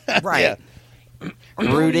 Yeah, Right. yeah.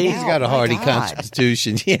 Rudy. He's got a hardy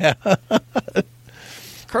constitution. Yeah.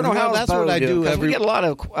 Colonel, No, how's that's Bo what I doing? do 'Cause every- we get a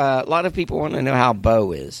lot of people want to know how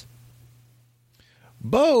Bo is.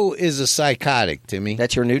 Bo is a psychotic, Timmy.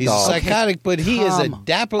 That's your new He's dog. a psychotic, but he is a Come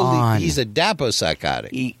dapper. on. He's a dapper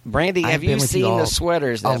psychotic. Brandy, I've have been you with seen all the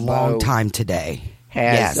sweaters that a long Bo time today?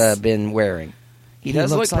 has Yes. been wearing? He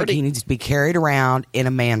does looks look like pretty. he needs to be carried around in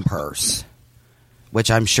a man purse, which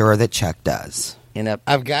I'm sure that Chuck does. in a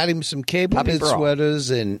I've got him some cable Puppy knit bra. sweaters,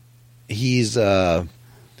 and he's the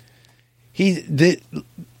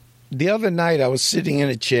other night I was sitting in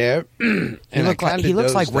a chair, and He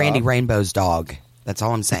looks like Randy Rainbow's dog. That's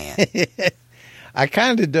all I'm saying. I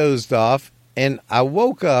kind of dozed off, and I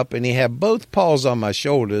woke up, and he had both paws on my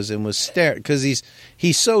shoulders and was staring because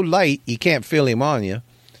he's so light you can't feel him on you.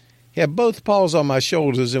 He had both paws on my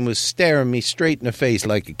shoulders and was staring me straight in the face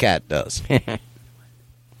like a cat does.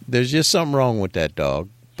 There's just something wrong with that dog,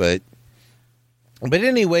 but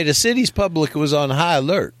anyway, the city's public was on high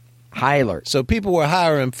alert. high alert. So people were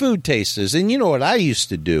hiring food tasters. And you know what I used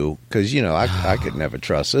to do, because, I could never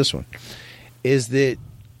trust this one, is that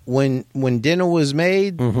when dinner was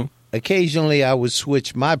made, occasionally I would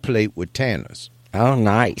switch my plate with Tanner's. Oh,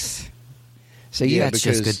 nice. So you Yeah, That's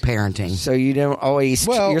just good parenting. so you don't always.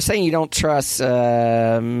 Well- You're saying you don't trust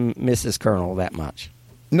Mrs. Colonel that much.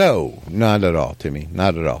 No, not at all, Timmy.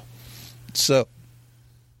 Not at all. So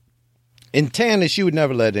in Tanner, she would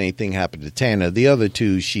never let anything happen to Tanner. The other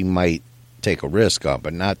two, she might take a risk on,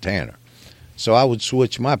 but not Tanner. So I would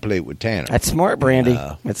switch my plate with Tanner. That's smart, Brandy.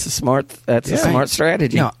 That's a smart. That's a Yeah. smart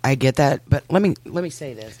strategy. No, I get that, but let me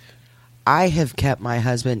say this. I have kept my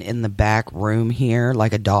husband in the back room here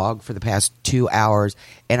like a dog for the past 2 hours,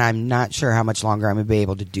 and I'm not sure how much longer I'm going to be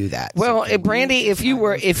able to do that. Well, So- Brandy, if you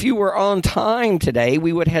were on time today,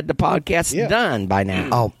 we would have had the podcast done by now.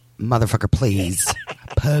 Oh, motherfucker, please.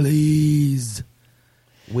 Please.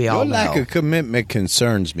 We all Your know. lack of commitment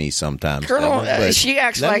concerns me sometimes. Colonel, Devin, but she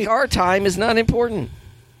acts let like me- our time is not important.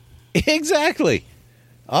 Exactly.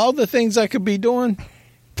 All the things I could be doing.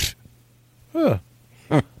 Huh.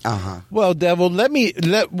 Uh-huh. Well, Devil, let me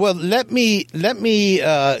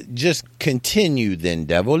just continue then,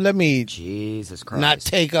 Devil. Let me Jesus Christ. not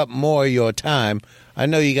take up more of your time. I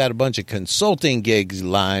know you got a bunch of consulting gigs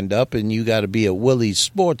lined up, and you got to be at Willie's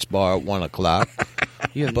Sports Bar at 1:00.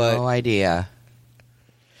 You have but- no idea.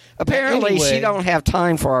 Apparently, Anyway. she don't have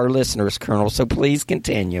time for our listeners, Colonel. So please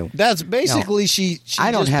continue. That's basically she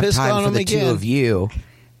I don't just have pissed on time for him the again. two of you.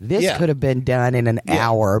 This Yeah. could have been done in an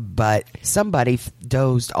hour, but somebody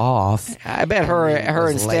dozed off. I bet her was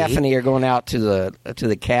and late. Stephanie are going out to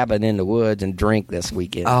the cabin in the woods and drink this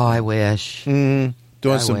weekend. Oh, I wish. Doing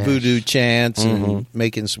I some wish. voodoo chants and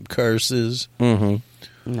making some curses. No,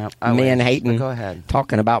 I Men wish. hating. But go ahead.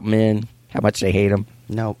 Talking about men, how much they hate them.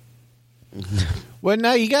 Nope. Well,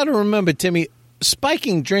 now you got to remember, Timmy,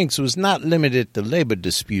 spiking drinks was not limited to labor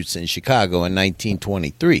disputes in Chicago in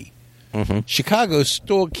 1923. Chicago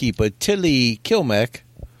storekeeper Tilly Kilmeck,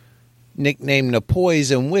 nicknamed the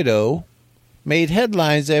Poison Widow, made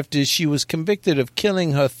headlines after she was convicted of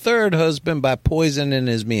killing her third husband by poisoning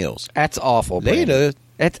his meals. That's awful. Later,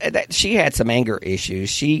 she had some anger issues.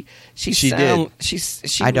 She did. She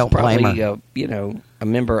I was don't blame probably, a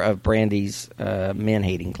member of Brandy's men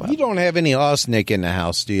hating club. you don't have any arsenic in the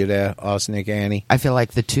house, do you? There, arsenic, Annie. I feel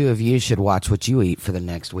like the two of you should watch what you eat for the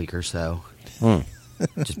next week or so.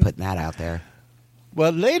 Just putting that out there.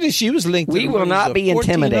 Well, later she was linked. We to the will murders not of be 14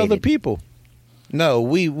 intimidated. Other people. No,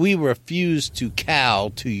 we refuse to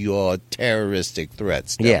cow to your terroristic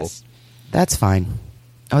threats. Devil. Yes. That's fine.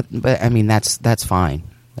 Oh, but I mean, that's fine.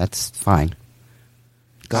 That's fine.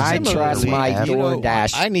 I trust my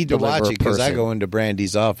DoorDash. I need to watch it because I person. go into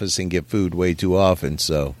Brandy's office and get food way too often.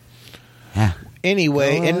 So Yeah.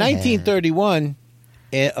 anyway, Go in ahead. 1931,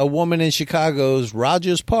 a woman in Chicago's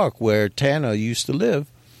Rogers Park, where Tana used to live,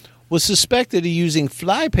 was suspected of using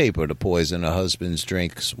flypaper to poison her husband's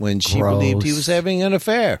drinks when she believed he Gross. was having an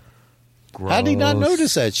affair. How did he not Gross.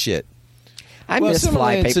 notice that shit? I Well, miss similar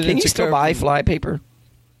flypaper. Can you incidents still occur buy from- flypaper?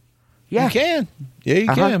 Yeah. You can. Yeah,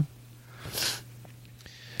 you Uh-huh. can.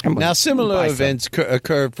 Now, similar events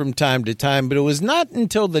occurred from time to time, but it was not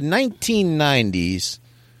until the 1990s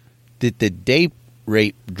that the date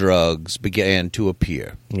rape drugs began to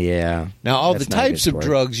appear. Yeah. Now, all That's the not a types good of story.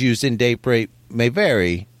 drugs used in date rape may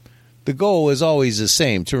vary. The goal is always the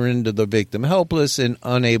same: to render the victim helpless and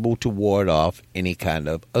unable to ward off any kind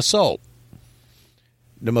of assault.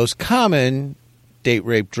 The most common date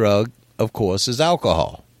rape drug, of course, is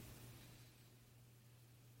alcohol.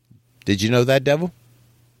 Did you know that, Devil?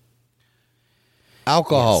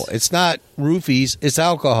 Alcohol. Yes. It's not roofies, it's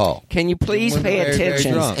alcohol. Can you please When pay we're very, very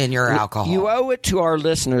attention? drunk. In your alcohol. You owe it to our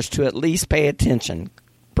listeners to at least pay attention,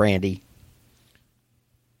 Brandy.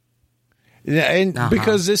 Yeah, and Uh-huh.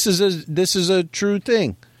 because this is a true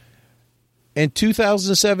thing. In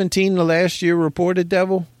 2017, the last year reported,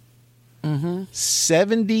 Devil,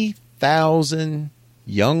 70,000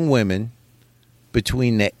 young women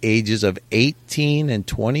between the ages of 18 and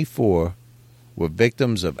 24 were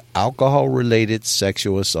victims of alcohol-related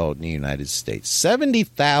sexual assault in the United States.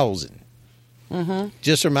 70,000.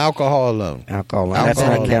 Just from alcohol alone. Alcohol. I'm That's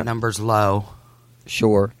betting not that count. number's low.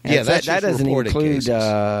 Sure. Yeah, that's that just doesn't reported include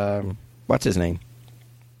cases. what's his name?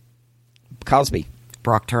 Cosby.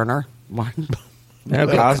 Brock Turner. What? No,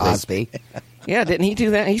 Cosby. Cosby. Yeah, didn't he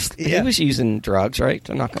do that? He Yeah. was using drugs, right,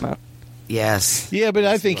 to knock him out. Yes. Yeah, but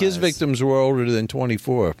I think he his was. victims were older than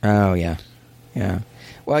 24. Oh yeah, yeah.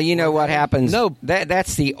 Well, you know what happens? No.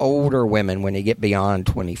 that's the older women when they get beyond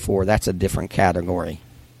 24. That's a different category,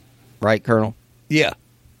 right, Colonel? Yeah,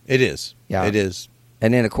 it is. Yeah. It is.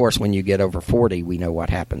 And then, of course, when you get over 40, we know what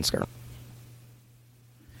happens, Colonel.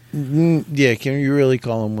 Yeah, can you really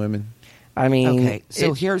call them women? I mean, Okay.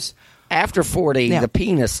 So here's after 40, Yeah. the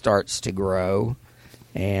penis starts to grow,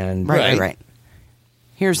 and right.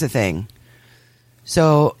 Here's the thing.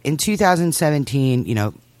 So in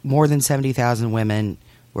 2017, more than 70,000 women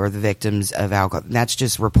were the victims of alcohol. That's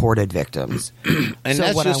just reported victims. And so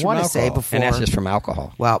that's what just I from want to say alcohol. before, and that's just from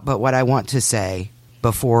alcohol. well, but what I want to say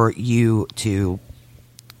before you to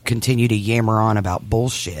continue to yammer on about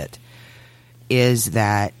bullshit is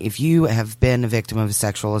that if you have been a victim of a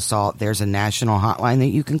sexual assault, there's a national hotline that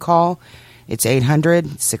you can call. It's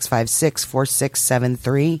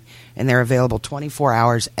 800-656-4673, and they're available 24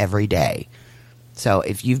 hours every day. So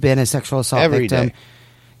if you've been a sexual assault Every victim, day.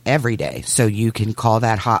 every day. So you can call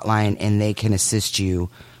that hotline, and they can assist you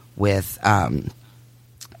with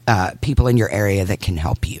people in your area that can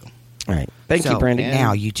help you. All right. Thank So you, Brandy.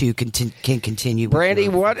 Now you two can continue. with Brandy,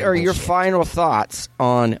 your what are your bullshit. final thoughts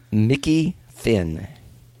on Mickey Finn?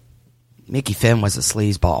 Mickey Finn was a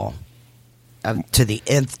sleazeball to the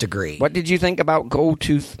nth degree. What did you think about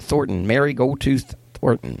Goldtooth Thornton, Mary Goldtooth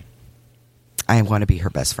Thornton? I want to be her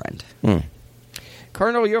best friend.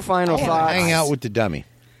 Colonel, your final thoughts. Hang out with the dummy.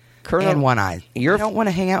 Colonel, And one eye. Your- I don't want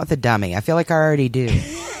to hang out with a dummy. I feel like I already do.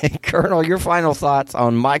 Colonel, your final thoughts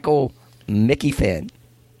on Michael Mickey Finn.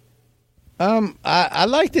 I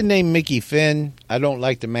like the name Mickey Finn. I don't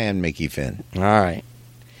like the man Mickey Finn. All right.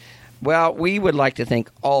 Well, we would like to thank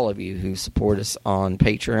all of you who support us on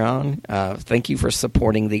Patreon. Thank you for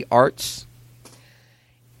supporting the arts.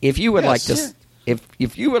 If you would like to,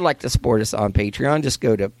 if you would like to support us on Patreon, just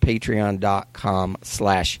go to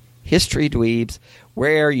patreon.com/historydweebs,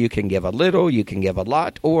 where you can give a little, you can give a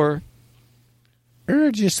lot, or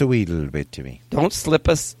Just a wee little bit to me. don't slip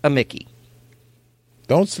us a Mickey.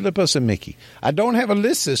 Don't slip us a Mickey. I don't have a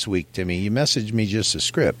list this week, Timmy. You messaged me just a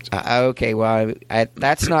script. Okay, well,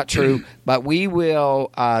 that's not true, but we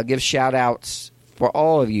will give shout-outs for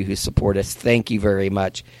all of you who support us. Thank you very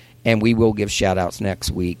much, and we will give shout-outs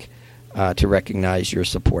next week to recognize your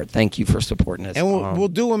support. Thank you for supporting us. And on we'll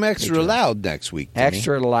do them extra Patreon. loud next week, Timmy.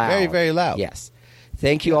 Extra loud. Very, very loud. Yes.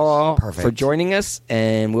 Thank you all Perfect. for joining us,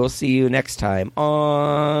 and we'll see you next time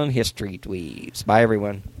on History Dweebs. Bye,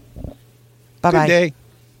 everyone. Bye Good bye. day.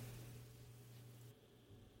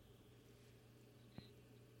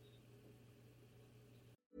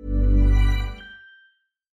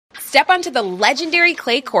 Step onto the legendary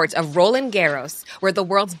clay courts of Roland Garros, where the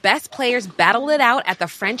world's best players battle it out at the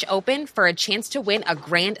French Open for a chance to win a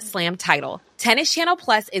Grand Slam title. Tennis Channel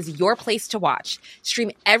Plus is your place to watch.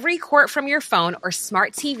 Stream every court from your phone or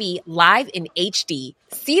smart TV live in HD.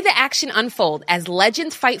 See the action unfold as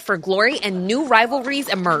legends fight for glory and new rivalries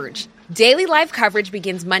emerge. Daily live coverage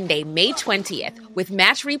begins Monday, May 20th, with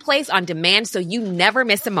match replays on demand so you never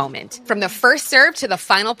miss a moment. From the first serve to the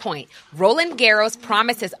final point, Roland Garros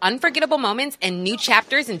promises unforgettable moments and new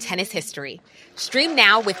chapters in tennis history. Stream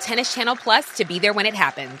now with Tennis Channel Plus to be there when it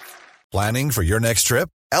happens. Planning for your next trip?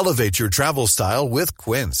 Elevate your travel style with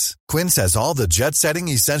Quince. Quince has all the jet-setting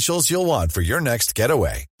essentials you'll want for your next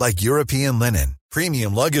getaway, like European linen,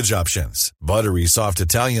 premium luggage options, buttery soft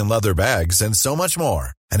Italian leather bags, and so much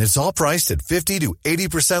more. And it's all priced at 50 to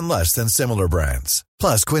 80% less than similar brands.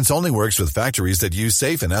 Plus, Quince only works with factories that use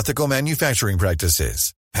safe and ethical manufacturing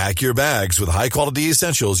practices. Pack your bags with high-quality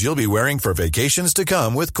essentials you'll be wearing for vacations to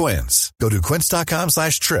come with Quince. Go to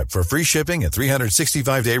quince.com/trip for free shipping and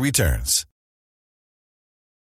 365-day returns.